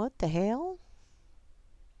 what the hell?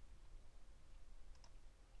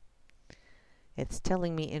 It's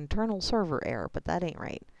telling me internal server error, but that ain't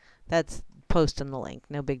right. That's posting the link.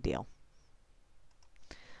 No big deal.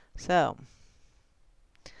 So,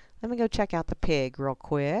 let me go check out the pig real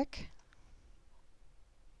quick.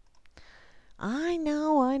 I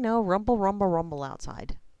know. Rumble, rumble, rumble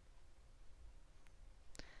outside.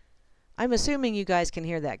 I'm assuming you guys can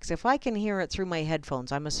hear that, because if I can hear it through my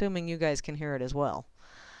headphones, I'm assuming you guys can hear it as well.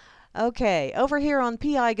 Okay, over here on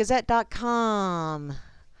PIGazette.com,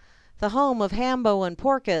 the home of Hambo and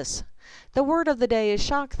Porcus. The word of the day is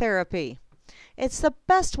shock therapy. It's the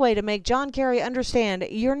best way to make John Kerry understand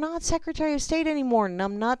you're not Secretary of State anymore,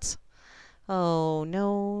 numbnuts. Oh,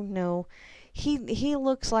 no. He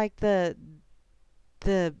looks like the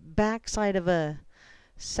backside of a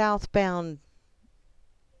southbound,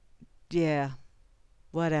 yeah,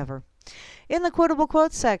 whatever. In the quotable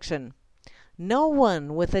quotes section, no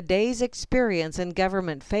one with a day's experience in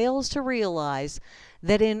government fails to realize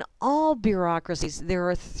that in all bureaucracies there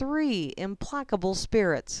are three implacable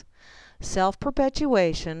spirits: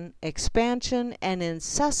 self-perpetuation, expansion, and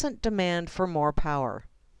incessant demand for more power.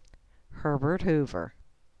 Herbert Hoover.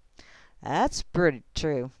 That's pretty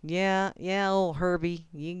true. Yeah, old Herbie.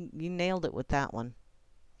 You nailed it with that one.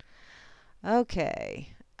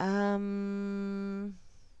 Okay.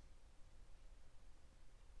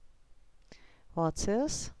 What's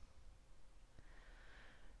this?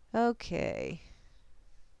 Okay.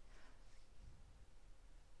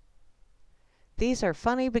 These are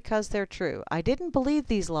funny because they're true. I didn't believe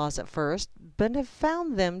these laws at first, but have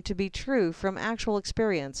found them to be true from actual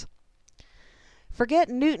experience. Forget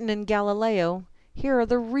Newton and Galileo. Here are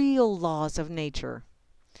the real laws of nature.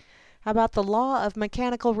 How about the law of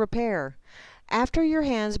mechanical repair? After your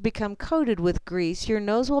hands become coated with grease, your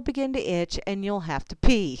nose will begin to itch and you'll have to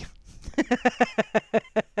pee.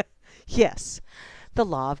 Yes, the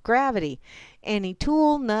law of gravity. Any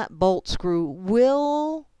tool, nut, bolt, screw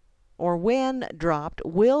will, or when dropped,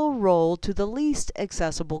 will roll to the least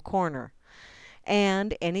accessible corner.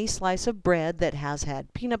 And any slice of bread that has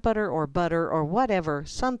had peanut butter or whatever,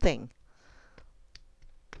 something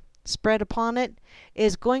spread upon it,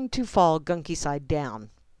 is going to fall gunky side down.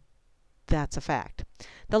 That's a fact.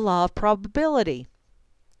 The law of probability.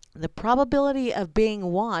 The probability of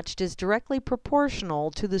being watched is directly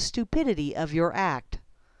proportional to the stupidity of your act.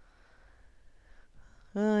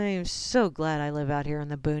 I'm so glad I live out here in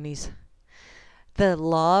the boonies. The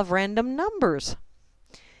law of random numbers.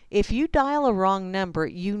 If you dial a wrong number,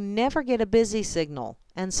 you never get a busy signal,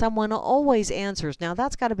 and someone always answers. Now,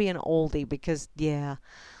 that's got to be an oldie because, yeah,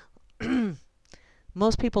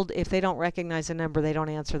 most people, if they don't recognize a number, they don't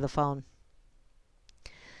answer the phone.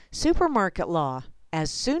 Supermarket law.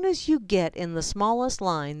 As soon as you get in the smallest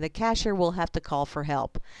line, the cashier will have to call for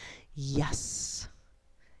help. Yes.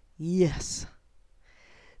 Yes.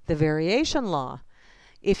 The variation law.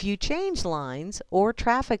 If you change lines or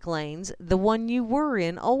traffic lanes, the one you were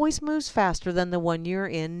in always moves faster than the one you're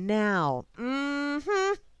in now. The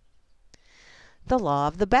law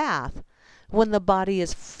of the bath. When the body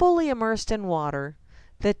is fully immersed in water,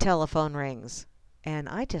 the telephone rings. And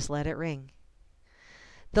I just let it ring.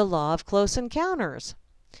 The law of close encounters.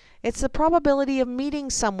 It's the probability of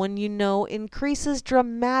meeting someone you know increases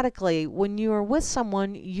dramatically when you are with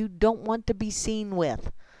someone you don't want to be seen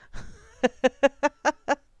with.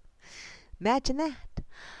 Imagine that.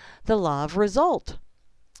 The law of result.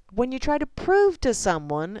 When you try to prove to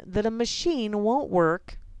someone that a machine won't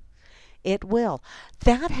work, it will.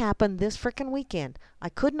 That happened this frickin' weekend. I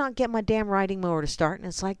could not get my damn riding mower to start, and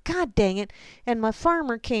it's like, God dang it. And my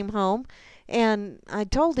farmer came home, and I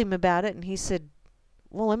told him about it, and he said,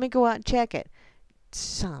 well, let me go out and check it.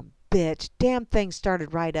 Some bitch. Damn thing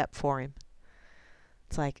started right up for him.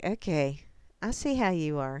 It's like, okay, I see how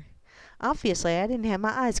you are. Obviously, I didn't have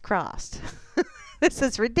my eyes crossed. This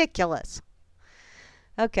is ridiculous.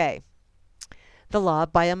 Okay. The law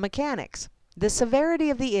of biomechanics. The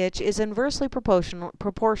severity of the itch is inversely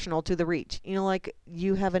proportional to the reach. You know, like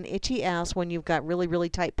you have an itchy ass when you've got really, really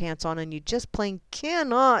tight pants on and you just plain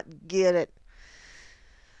cannot get it.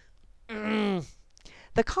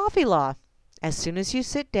 The coffee law. As soon as you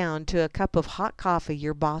sit down to a cup of hot coffee,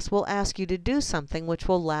 your boss will ask you to do something which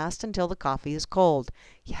will last until the coffee is cold.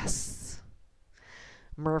 Yes.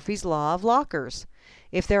 Murphy's Law of Lockers.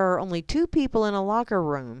 If there are only 2 people in a locker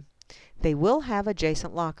room, they will have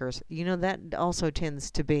adjacent lockers. You know, that also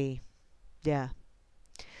tends to be, yeah.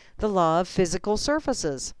 The law of physical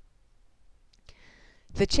surfaces.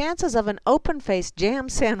 The chances of an open-faced jam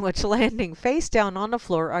sandwich landing face down on the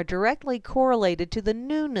floor are directly correlated to the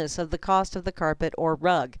newness of the cost of the carpet or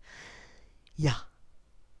rug. Yeah.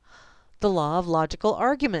 The law of logical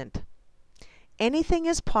argument. Anything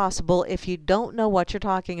is possible if you don't know what you're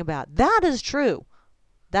talking about. That is true.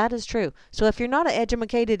 That is true. So if you're not an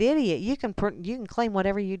educated idiot, you can claim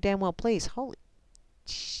whatever you damn well please. Holy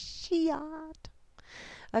shit.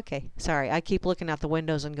 Okay, sorry. I keep looking out the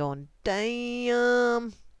windows and going,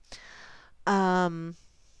 damn.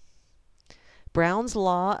 Brown's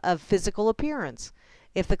Law of Physical Appearance.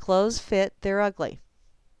 If the clothes fit, they're ugly.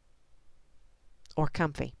 Or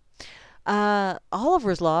comfy.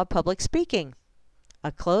 Oliver's Law of Public Speaking.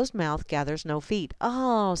 A closed mouth gathers no feet.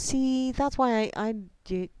 Oh, see, that's why I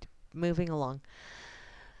moving along.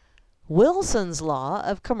 Wilson's Law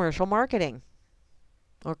of Commercial Marketing.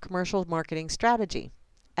 Or Commercial Marketing Strategy.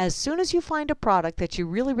 As soon as you find a product that you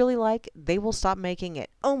really, really like, they will stop making it.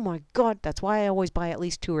 Oh my God, that's why I always buy at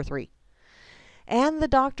least 2 or 3. And the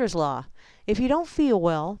doctor's law. If you don't feel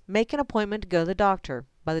well, make an appointment to go to the doctor.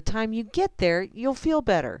 By the time you get there, you'll feel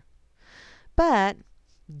better. But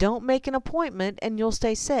don't make an appointment and you'll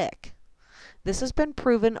stay sick. This has been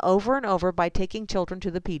proven over and over by taking children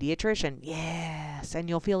to the pediatrician. Yes, and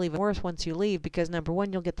you'll feel even worse once you leave because number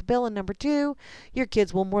 1, you'll get the bill, and number 2, your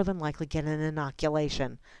kids will more than likely get an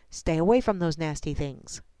inoculation. Stay away from those nasty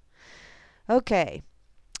things. Okay,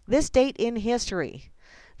 this date in history.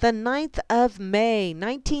 The 9th of May,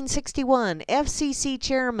 1961, FCC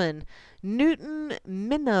Chairman Newton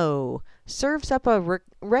Minow serves up a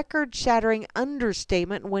record-shattering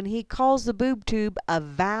understatement when he calls the boob tube a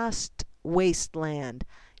vast wasteland.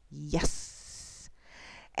 Yes.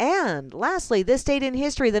 And lastly, this date in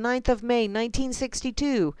history, the 9th of May,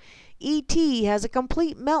 1962, E.T. has a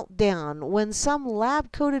complete meltdown when some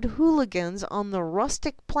lab-coated hooligans on the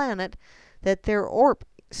rustic planet that they're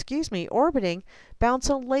orbiting bounce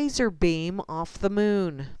a laser beam off the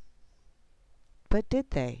moon. But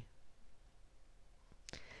did they?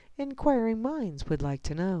 Inquiring minds would like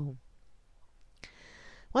to know.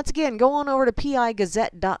 Once again, go on over to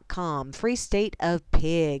pigazette.com. Free State of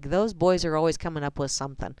Pig. Those boys are always coming up with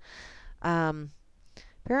something.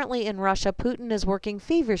 Apparently in Russia, Putin is working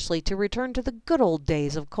feverishly to return to the good old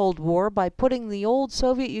days of Cold War by putting the old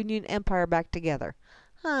Soviet Union empire back together.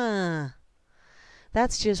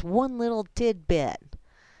 That's just one little tidbit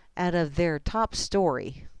out of their top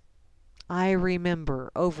story. I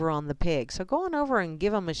remember over on the pig. So go on over and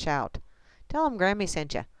give them a shout. Tell them Grammy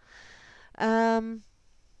sent you.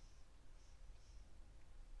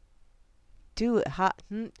 Do it hot.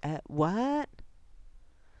 What?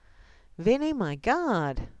 Vinny, my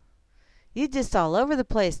God. You just all over the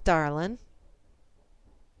place, darling.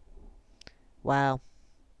 Wow.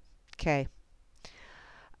 Okay.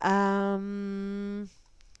 Let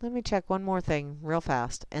me check one more thing real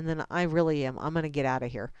fast, and then I'm going to get out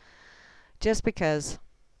of here. Just because,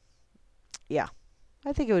 yeah,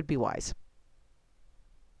 I think it would be wise.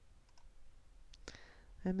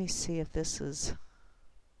 Let me see if this is...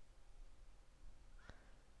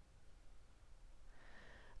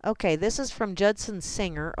 Okay, this is from Judson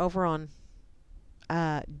Singer over on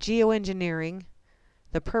Geoengineering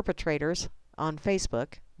the Perpetrators on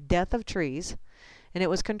Facebook, Death of Trees, and it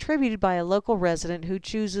was contributed by a local resident who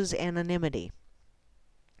chooses anonymity.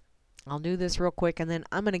 I'll do this real quick, and then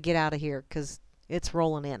I'm going to get out of here because it's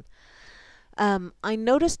rolling in. I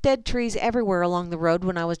noticed dead trees everywhere along the road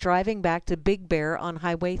when I was driving back to Big Bear on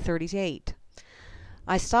Highway 38.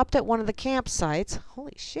 I stopped at one of the campsites,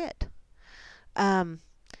 holy shit,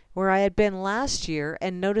 where I had been last year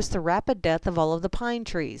and noticed the rapid death of all of the pine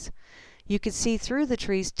trees. You could see through the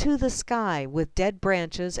trees to the sky with dead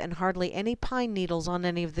branches and hardly any pine needles on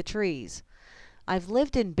any of the trees. I've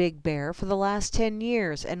lived in Big Bear for the last 10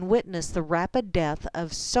 years and witnessed the rapid death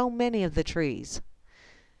of so many of the trees.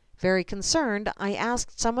 Very concerned, I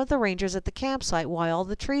asked some of the rangers at the campsite why all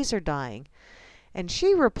the trees are dying, and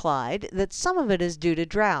she replied that some of it is due to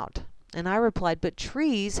drought. And I replied, but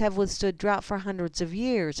trees have withstood drought for hundreds of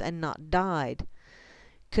years and not died.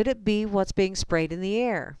 Could it be what's being sprayed in the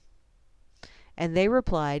air? And they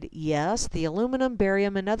replied, yes, the aluminum,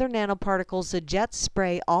 barium, and other nanoparticles the jets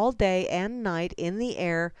spray all day and night in the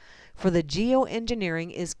air for the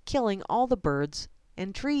geoengineering is killing all the birds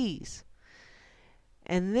and trees.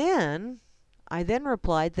 And then I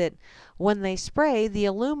replied that when they spray, the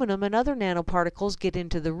aluminum and other nanoparticles get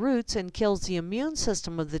into the roots and kills the immune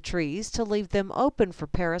system of the trees to leave them open for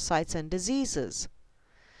parasites and diseases.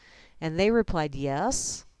 And they replied,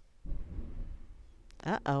 yes.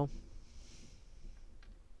 Uh-oh.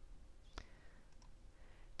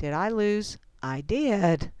 Did I lose? I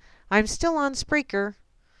did. I'm still on Spreaker,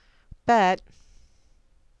 but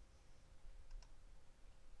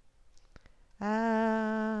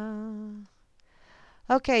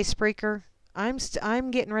okay, Spreaker. I'm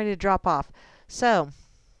getting ready to drop off. So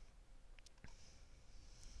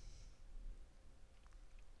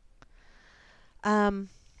I'm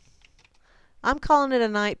calling it a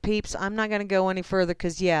night, peeps. I'm not going to go any further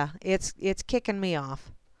because yeah, it's kicking me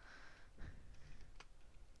off.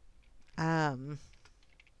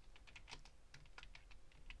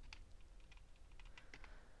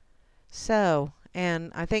 So,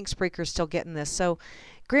 and I think Spreaker's still getting this. So,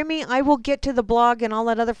 Grimmy, I will get to the blog and all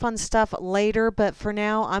that other fun stuff later, but for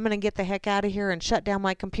now, I'm going to get the heck out of here and shut down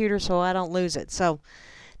my computer so I don't lose it. So,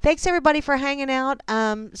 thanks everybody for hanging out.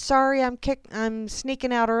 Sorry I'm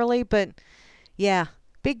sneaking out early, but yeah,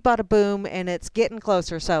 big BADA-BOOM, and it's getting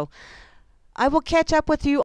closer. So, I will catch up with you